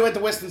we I know know- he went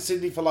to Western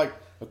Sydney for like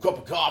a cup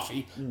of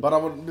coffee, but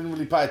I didn't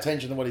really pay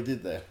attention to what he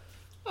did there.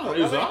 Oh,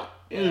 he was alright.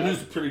 yeah. He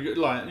was pretty good.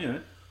 Like,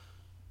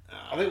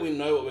 I think we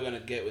know what we're going to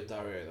get with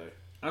Dario,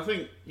 though. I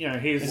think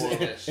he's More or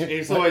less.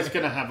 he's always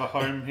going to have a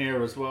home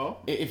here as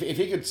well. If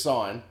he could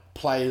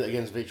play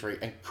against Victory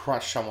and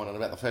crush someone in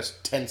about the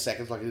first 10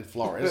 seconds like he did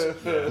Flores,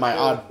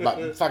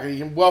 mate, fucking, you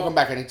can welcome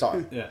back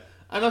anytime. Yeah,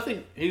 and I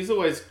think he's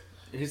always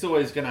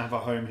going to have a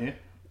home here.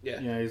 Yeah.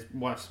 His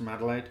wife's from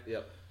Adelaide.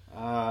 Yep.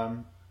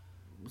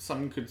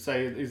 Some could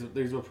say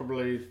these were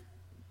probably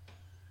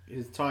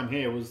his time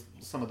here was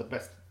some of the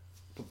best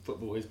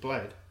football he's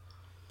played.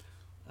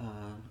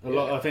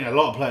 I think a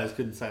lot of players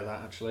couldn't say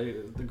that,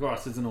 actually. The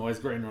grass isn't always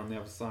greener on the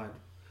other side.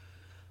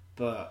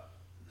 But,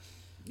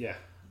 yeah.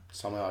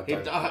 Somehow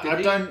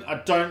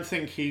I don't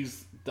think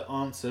he's the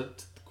answer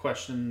to the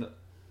question that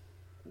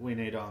we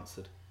need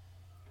answered.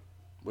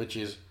 Which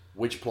is,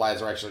 which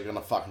players are actually going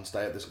to fucking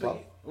stay at this club?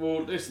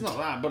 Well, it's not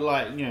that, but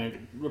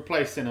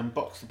replacing a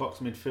box-to-box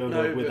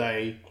midfielder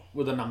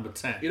with a number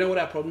 10. You know what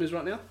our problem is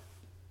right now?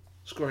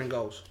 Scoring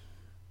goals.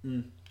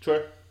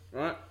 True.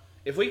 Right?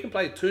 If we can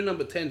play 2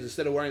 number 10s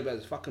instead of worrying about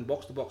this fucking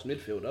box-to-box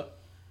midfielder,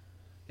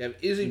 you have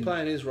Izzy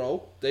playing his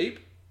role deep,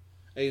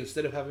 and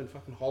instead of having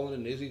fucking Holland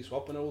and Izzy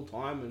swapping all the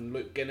time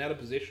and getting out of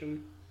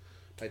position,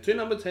 play 2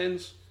 number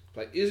 10s,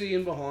 play Izzy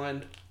in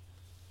behind.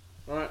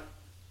 Right?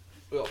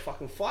 We've got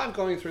fucking 5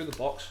 going through the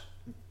box.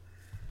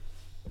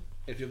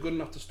 If you're good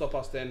enough to stop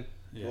us, then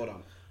well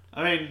done.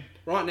 I mean,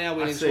 right now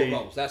we need to score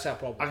goals. That's our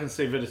problem. I can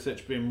see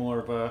Vidicic being more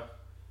of a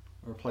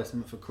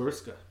replacement for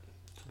Kuriska,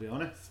 to be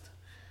honest.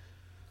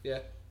 Yeah.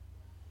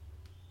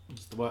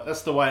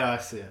 That's the way I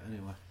see it,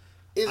 anyway.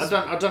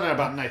 I don't know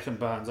about Nathan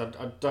Burns. I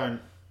don't.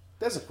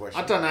 There's a question.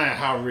 I don't know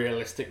how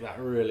realistic that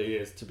really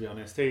is, to be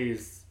honest.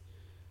 He's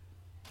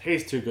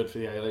too good for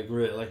the A-League,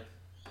 really.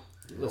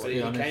 Let's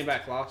be honest. He came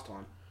back last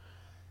time.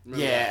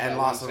 Remember and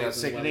lasted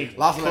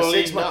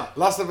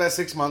about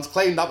 6 months,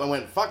 cleaned up and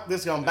went, fuck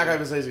this, going back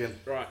overseas again.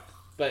 Right.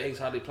 But he's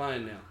hardly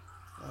playing now.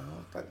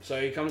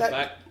 So he comes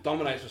back,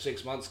 dominates for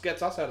 6 months,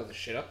 gets us out of the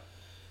shitter.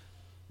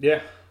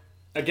 Yeah.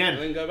 Again,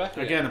 and then go back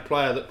again, a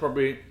player that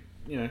probably,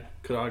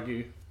 could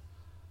argue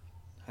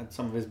had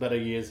some of his better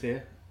years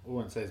here. I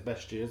won't say his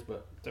best years,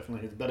 but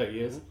definitely his better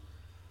years.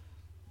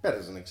 Better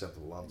is an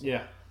acceptable answer.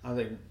 Yeah. I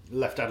think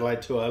left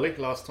Adelaide too early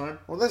last time.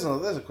 Well, there's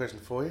a question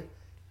for you.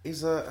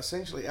 Is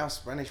essentially our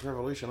Spanish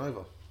Revolution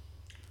over?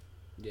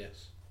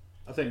 Yes.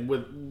 I think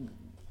when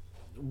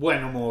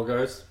or more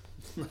goes,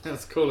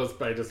 let's call a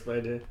spade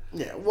here.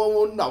 Yeah,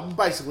 well, no,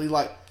 basically,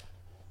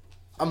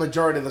 a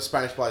majority of the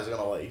Spanish players are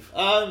going to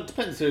leave.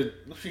 Depends who.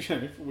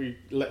 If we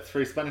let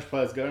 3 Spanish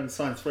players go and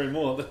sign 3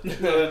 more,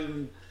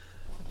 then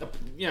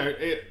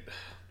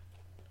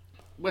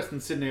Western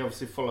Sydney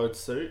obviously followed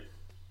suit.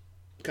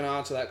 Can I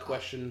answer that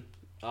question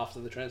after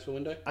the transfer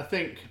window? I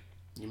think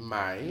you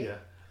may. Yeah.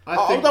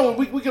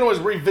 We can always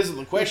revisit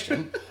the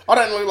question. I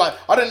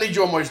don't need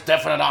your most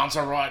definite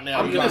answer right now.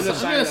 I'm going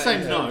to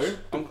say no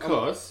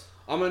because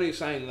I'm only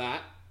saying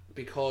that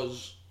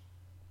because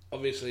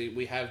obviously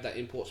we have that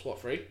import spot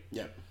free.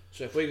 Yeah.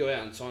 So if we go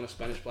out and sign a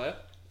Spanish player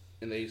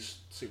in these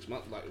 6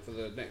 months, for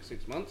the next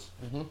 6 months,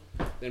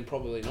 then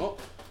probably not.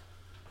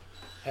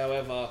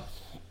 However,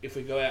 if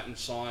we go out and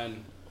sign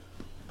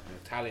an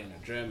Italian,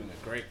 a German,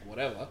 a Greek,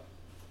 whatever.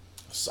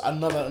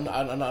 Another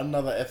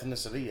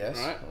ethnicity, yes.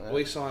 Right. Yeah.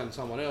 We sign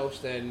someone else,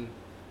 then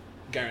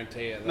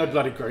guarantee it. No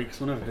bloody Greeks.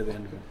 We'll never hear the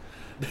end of it.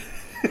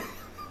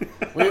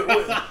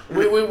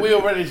 we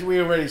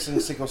already seen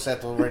Sickle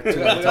Settle too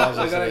many times.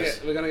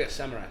 We're gonna get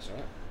Samaras,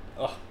 right?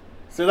 Oh,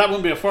 so that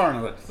wouldn't be a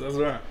foreigner. That's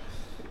right.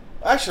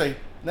 Actually,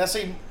 now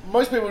see,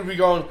 most people would be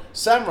going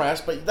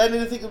Samaras, but they need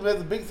to think about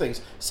the big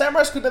things.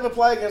 Samaras could never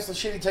play against the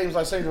shitty teams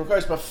like Central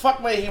Coast, but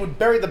fuck me, he would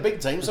bury the big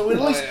teams, so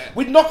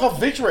we'd knock off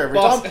Victory every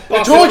time.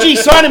 Georgie,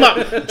 sign him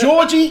up!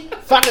 Georgie,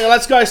 fucking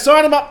let's go,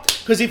 sign him up!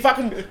 Because he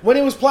when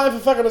he was playing for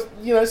fucking,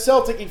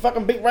 Celtic, he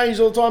fucking beat Rangers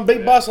all the time,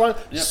 beat Barcelona.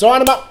 Yep.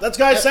 Sign him up, let's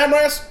go,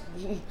 Samaras!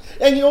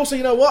 And you also,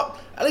 you know what?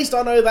 At least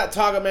I know that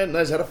target man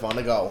knows how to find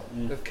a goal.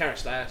 With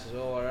Karastaias as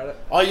well, at it.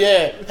 Oh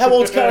yeah, how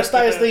old's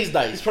Karastaias these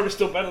days? He's probably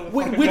still better than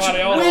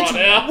Guardiola right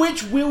now.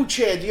 Which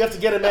wheelchair do you have to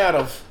get him out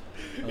of?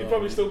 He's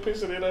probably still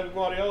pissing in over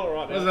Guardiola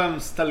right now.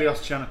 Where's Stelios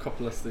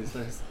Giannakopoulos these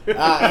days?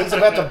 He's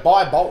about to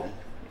buy Bolton.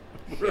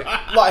 He's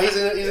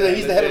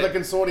the head of the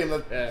consortium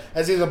that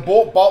has either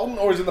bought Bolton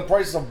or is in the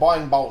process of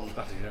buying Bolton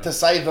to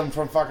save them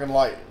from fucking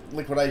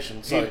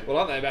liquidation. So,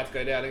 aren't they about to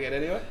go down again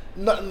anyway?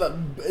 No,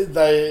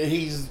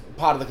 he's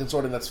part of the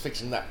consortium that's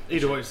fixing that.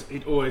 He'd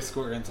always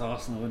score against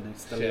Arsenal, wouldn't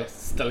he?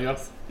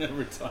 Stelios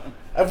every time.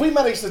 Have we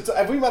managed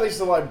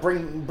to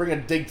bring a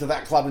dig to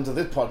that club into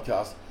this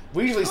podcast?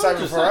 We usually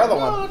save it for our other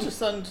one. I'm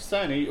just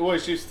saying, he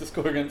always used to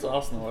score against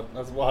Arsenal.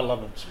 That's why I love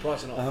him.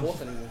 Surprised they're not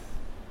fourth anymore.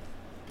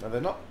 No, they're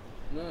not.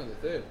 No, they're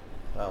third.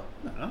 Oh.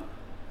 No.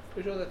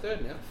 Pretty sure they're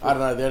third now. I don't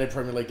know. The only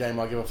Premier League game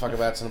I give a fuck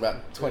about is in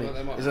about 20.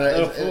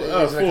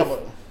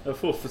 They're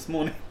fourth this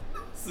morning.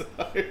 So.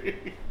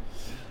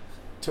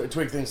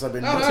 Twig thinks I've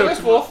been... No, they're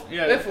fourth.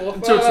 Yeah, they're fourth.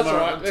 Until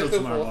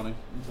tomorrow morning.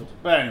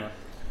 But anyway.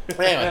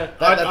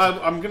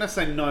 I'm going to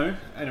say no.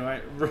 Anyway,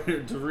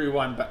 to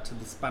rewind back to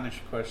the Spanish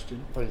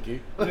question. Thank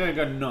you. I'm going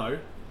to go no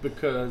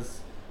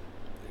because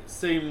it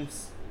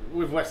seems...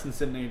 With Western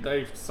Sydney,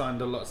 they've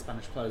signed a lot of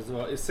Spanish players as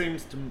well. It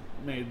seems to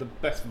me the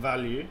best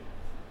value,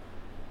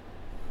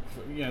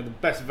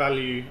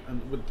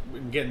 and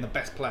with getting the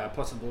best player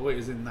possible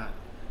is in that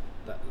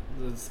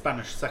the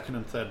Spanish second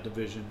and third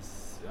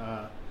divisions.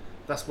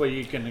 That's where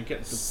you're going to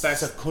get the best.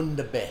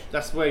 Segunda B.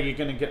 That's where you're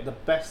going to get the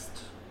best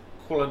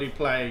quality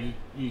player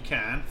you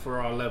can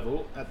for our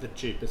level at the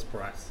cheapest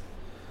price.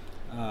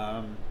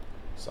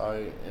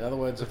 So, in other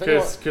words,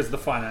 because the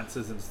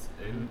finances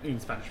in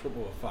Spanish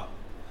football are fun.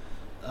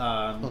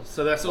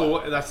 So that's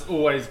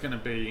always going to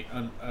be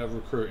a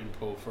recruiting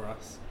pool for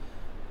us,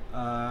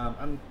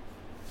 and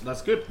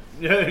that's good.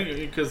 Yeah,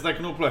 because they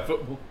can all play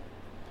football.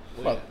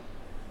 Well,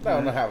 I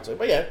don't know how to,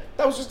 but yeah,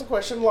 that was just a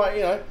question. Like,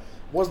 you know,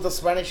 was the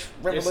Spanish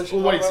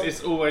Revolution?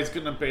 It's always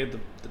going to be the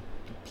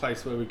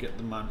place where we get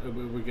the money,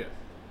 where we get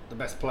the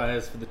best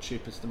players for the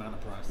cheapest amount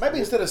of price. Maybe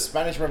instead of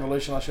Spanish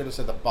Revolution, I should have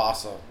said the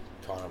Barca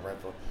kind of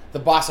revolution. The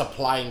Barca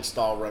playing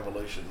style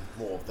revolution,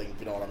 more thing, if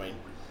you know what I mean.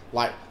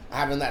 Like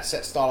having that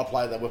set style of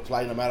play that we're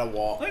playing no matter I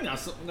what. think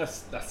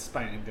that's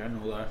Spain in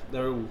general, though.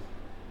 They're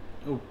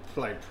all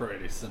play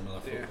pretty similar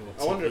Yeah. football.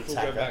 I wonder if we'll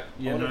go Tiki-taka. back.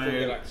 You I wonder if we'll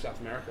know- go back to South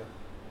America.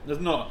 There's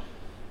not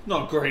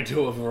a great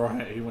deal of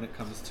variety when it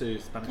comes to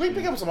Spanish. Can we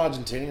pick games. up some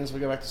Argentinians if we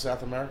go back to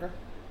South America?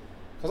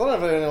 Because I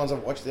don't know if anyone's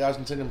ever watched the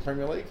Argentinian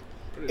Premier League.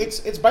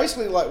 It's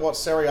basically like what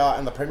Serie A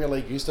and the Premier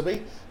League used to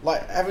be,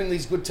 like having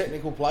these good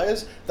technical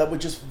players that were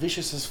just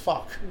vicious as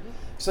fuck.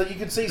 So you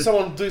could see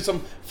someone do some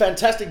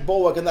fantastic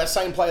ball work, and that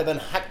same player then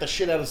hack the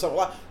shit out of someone.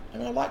 Like,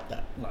 and I like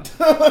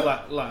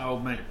that. like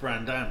old mate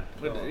Brandan.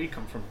 Where did he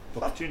come from?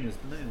 Boca Juniors,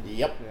 didn't he?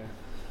 Yep.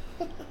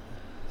 Yeah.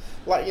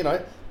 Like, you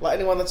know, like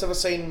anyone that's ever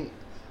seen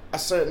a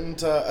certain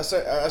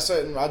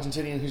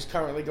Argentinian who's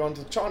currently gone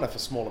to China for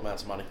small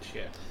amounts of money.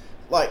 Yeah.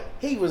 Like,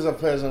 he was a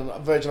version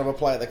of a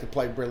player that could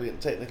play brilliant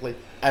technically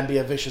and be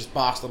a vicious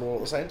bastard all at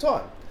the same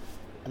time.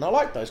 And I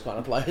like those kind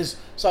of players.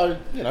 So,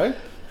 you know,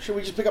 should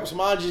we just pick up some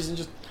Argies and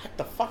just hack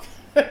the fuck?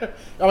 I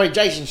mean,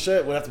 Jason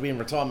Shirt would have to be in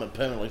retirement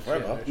permanently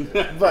forever.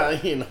 Yeah,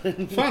 But, you know.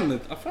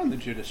 I found the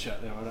Judas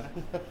shirt the other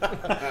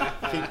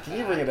day. Can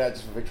you bring it out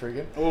just for victory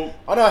again? Well,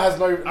 I know it has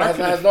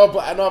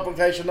no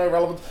application, no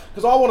relevance.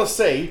 Because I want to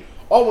see,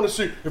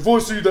 if I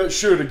see that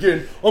shirt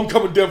again, I'm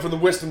coming down from the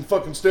Western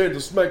fucking stand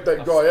to smack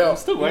that guy out. I'm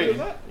still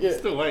waiting. Yeah.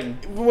 Still waiting.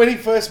 When he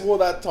first wore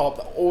that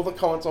top, all the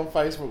comments on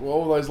Facebook were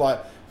all those like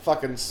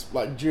fucking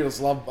like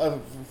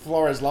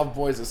Flores love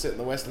boys that sit in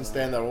the Western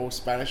stand. They're all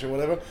Spanish or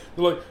whatever.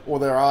 They're like, or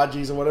they're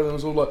RGs or whatever. It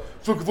was all like,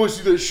 fuck, if I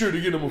see that shirt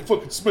again, I'm gonna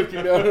fucking smack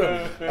him out.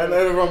 And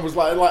everyone was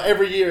like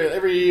every year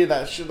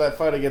that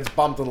photo gets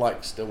bumped and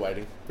like, still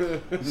waiting,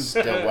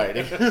 still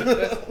waiting.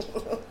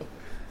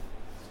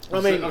 I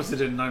mean, obviously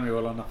didn't know me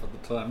well enough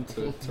at the time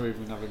to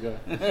even have a go.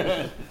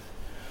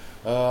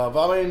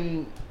 but I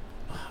mean,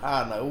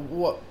 I don't know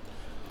what.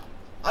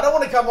 I don't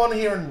want to come on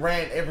here and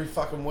rant every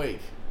fucking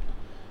week.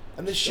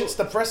 And this shit's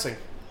depressing.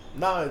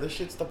 No, this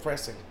shit's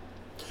depressing.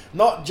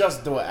 Not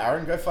just do it,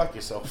 Aaron. Go fuck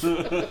yourself.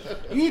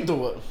 You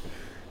do it.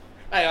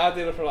 Hey, I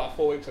did it for like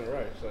 4 weeks in a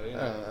row. So you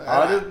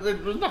know.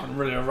 There's nothing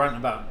really to rant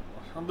about.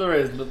 There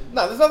is, but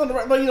No, there's nothing to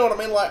rant. But you know what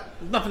I mean? Like,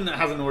 there's nothing that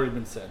hasn't already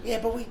been said. yeah,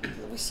 but we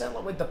sound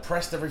like we're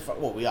depressed every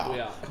fuck. Well, we are. We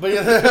are.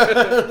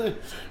 But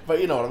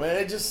but you know what I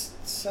mean? It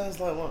just sounds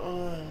like.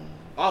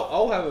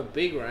 I'll have a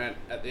big rant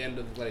at the end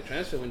of the bloody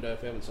transfer window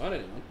if we haven't signed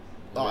anyone.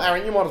 Oh,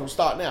 Aaron, you might as well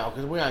start now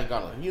because we ain't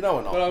gonna. You know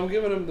we're not. But I'm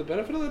giving them the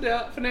benefit of the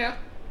doubt for now.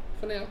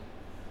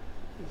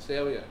 Let's see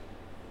how we go.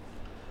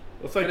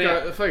 If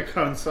they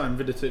go and sign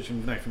Vidic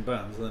and Nathan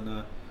Burns,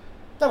 then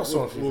That'll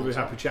sort of we'll be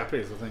happy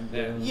chappies, I think.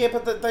 Yeah. Yeah,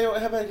 but they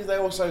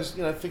also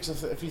fix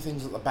a few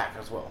things at the back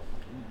as well.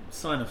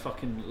 Sign a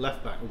fucking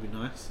left back would be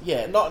nice.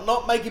 Yeah,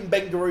 not making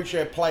Ben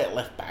Garuccio play at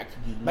left back,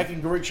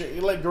 making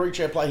let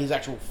Garuccio play his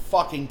actual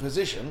fucking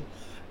position,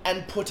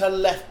 and put a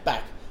left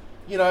back.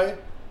 You know,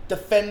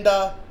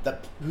 defender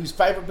whose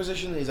favourite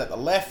position is at the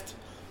left,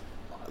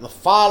 the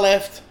far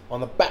left,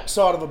 on the back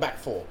side of a back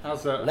four.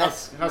 How's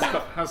Left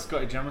how's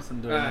Scotty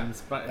Jamison doing in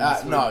Spain?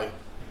 No.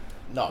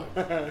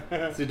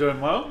 Is he doing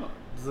well?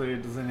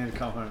 Does he need to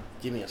come home?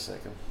 Give me a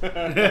second. You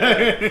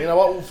know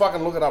what? We'll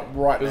fucking look it up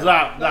right Because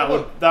now.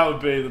 that would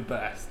be the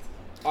best.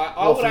 I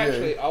Well, would for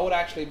actually you. I would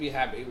actually be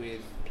happy with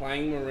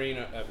playing Maroney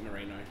at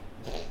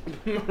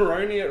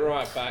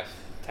right back,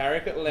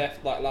 Tarek at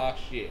left like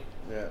last year.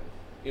 Yeah.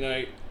 You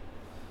know,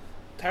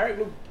 Tarek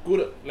looked good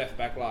at left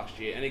back last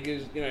year, and he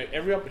gives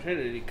every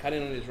opportunity to cut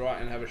in on his right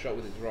and have a shot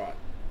with his right,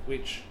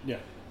 which Yeah.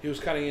 he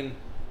was cutting in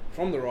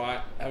from the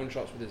right, having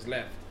shots with his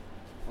left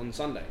on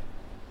Sunday.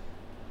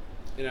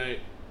 You know,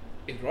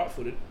 he's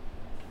right-footed.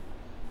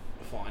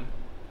 Fine.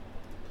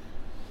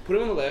 Put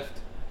him on the left.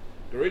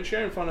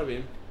 Garuccio in front of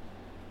him.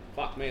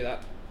 Fuck me,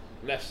 that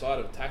left side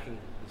of attacking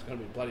is going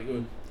to be bloody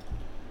good.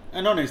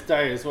 And on his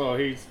day as well,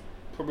 he's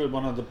probably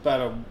one of the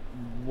better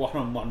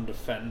one-on-one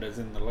defenders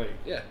in the league.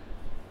 Yeah.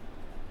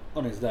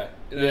 On his day.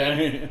 You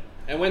know,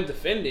 and when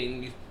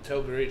defending, you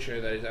tell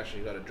Garuccio that he's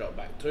actually got to drop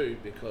back too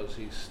because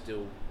he's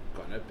still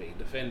going to be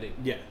defending.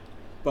 Yeah. And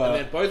But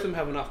then both of them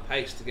have enough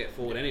pace to get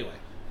forward anyway.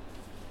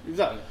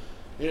 exactly.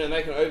 You know,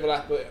 they can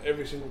overlap it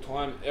every single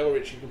time.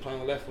 Elrich, you can play on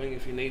the left wing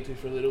if you need to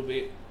for a little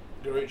bit.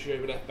 Garuccio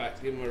over left back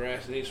to give him a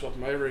rest, and you swap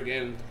him over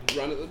again and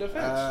run at the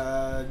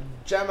defence.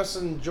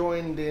 Jamison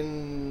joined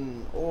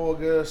in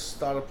August,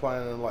 started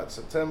playing in late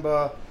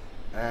September,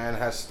 and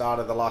has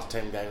started the last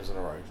 10 games in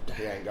a row.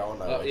 He ain't going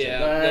nowhere. Yeah,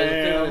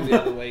 there was a thing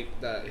the other week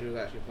that he was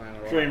actually playing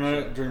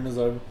alright. Dreamer's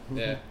over.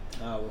 Yeah.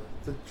 Well.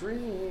 The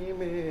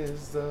dream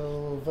is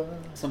over.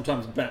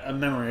 Sometimes a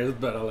memory is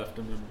better left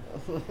in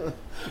memory.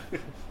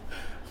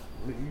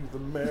 Leave the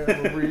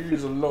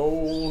memories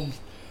alone.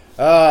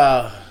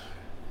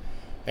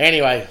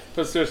 Anyway,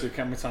 But seriously,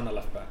 can we sign a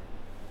left back?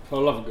 For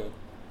the love of God.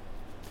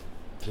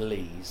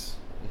 please.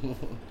 No,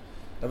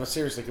 but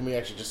seriously, can we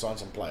actually just sign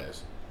some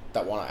players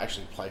that want to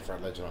actually play for a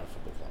Legend United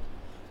Football Club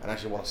and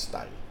actually want to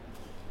stay,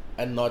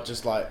 and not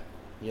just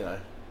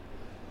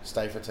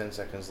stay for 10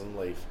 seconds and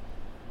leave.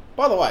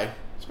 By the way,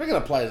 speaking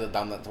of players that have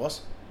done that to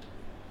us,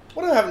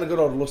 what are having a good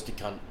old lusty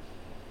cunt?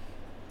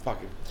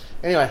 Fuck him.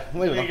 Anyway,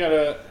 moving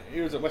on.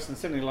 He was at Western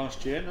Sydney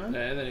last year, no?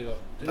 Yeah, and then he got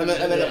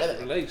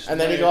released. And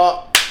then he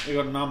got He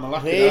got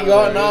Narmalakad. He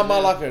got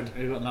Narmalakad.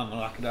 He got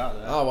Narmalakad out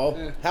there. Oh well,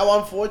 Yeah. how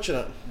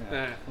unfortunate.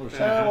 Yeah. What a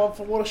shame.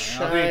 What a I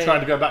shame. think he tried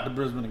to go back to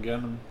Brisbane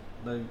again, and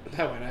they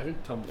That won't happen.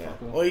 told him to Yeah.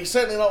 fuck off. Well, he's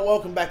certainly not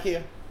welcome back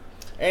here.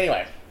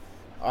 Anyway,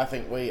 I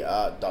think we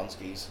are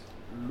Dunskies.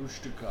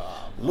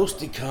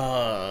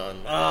 Lustikan.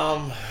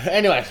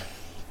 Anyway,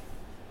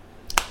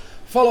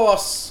 follow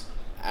us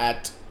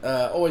at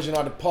Always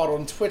United Pod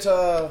on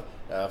Twitter,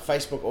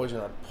 Facebook Always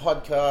United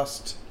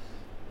Podcast.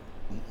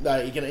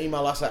 You can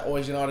email us at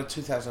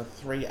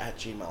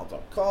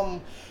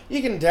alwaysunited2003@gmail.com.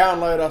 You can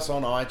download us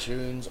on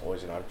iTunes,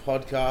 Always United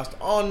Podcast,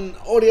 on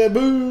Audio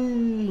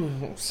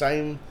Boom,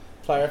 same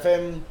Player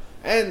FM,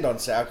 and on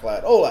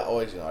SoundCloud, all at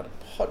Always United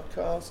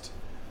Podcast.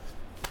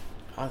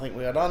 I think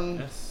we are done.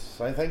 Yes.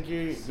 So thank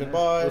you.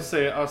 Goodbye. I'll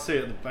see you at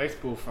the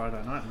baseball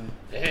Friday night, mate.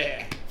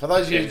 Yeah. For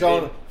those of you Yeah,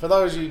 going, dude. for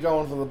those of you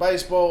going for the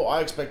baseball,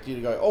 I expect you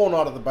to go all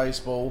night at the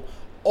baseball,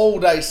 all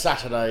day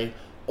Saturday,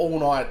 all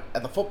night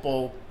at the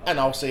football, and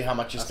I'll see how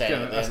much you stand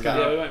good, at the that's end. good. of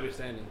Yeah, it. we won't be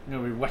standing. I'm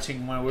going to be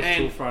wetting my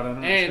whistle Friday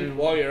night. And too.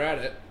 while you're at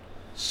it,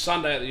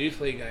 Sunday at the Youth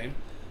League game,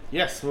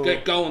 Yes, we'll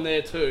get going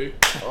there too.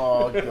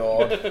 Oh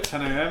God.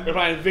 10 We're a.m.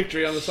 playing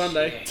Victory on the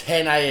Sunday.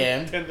 10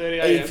 a.m. 10:30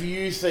 a.m. If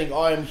you think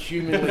I am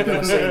humanly going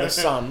to see the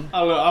sun,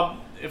 Oh, look,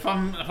 if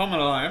I'm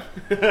alive,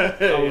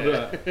 I will do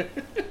it.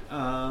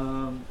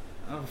 I'll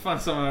find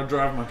someone to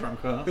drive my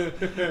drunk car.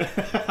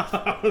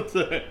 I'll do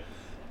it.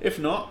 If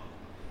not,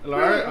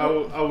 Larry, I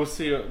will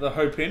see you at the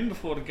Hope Inn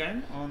before the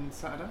game on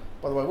Saturday.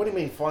 by the way, what do you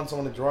mean find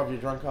someone to drive your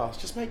drunk ass?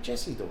 Just make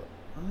Jesse do it.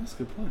 Oh, that's a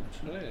good point.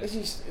 Actually. Yeah.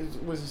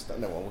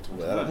 No, we'll talk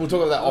about that. We'll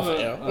talk about that off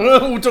air.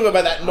 Oh. We'll talk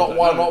about that not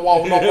while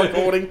not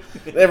recording.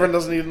 Everyone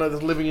doesn't need to know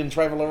the living and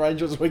travel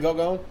arrangements we got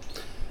going.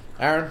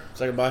 Aaron,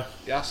 say goodbye.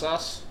 Yes,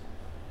 us.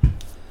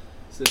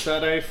 See you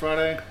Saturday,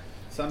 Friday,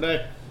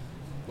 Sunday.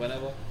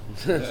 Whenever.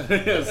 See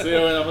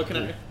you when I'm looking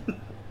at you.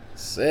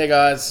 See you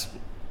guys.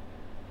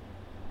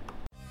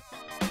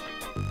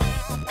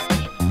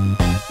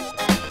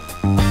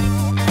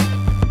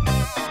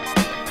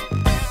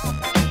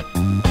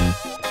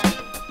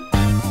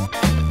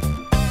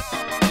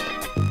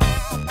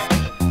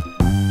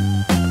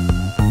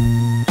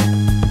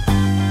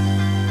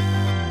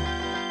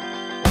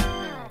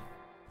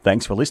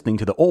 Thanks for listening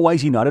to the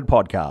Always United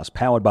podcast,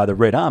 powered by the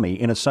Red Army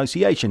in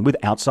association with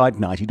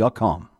Outside90.com.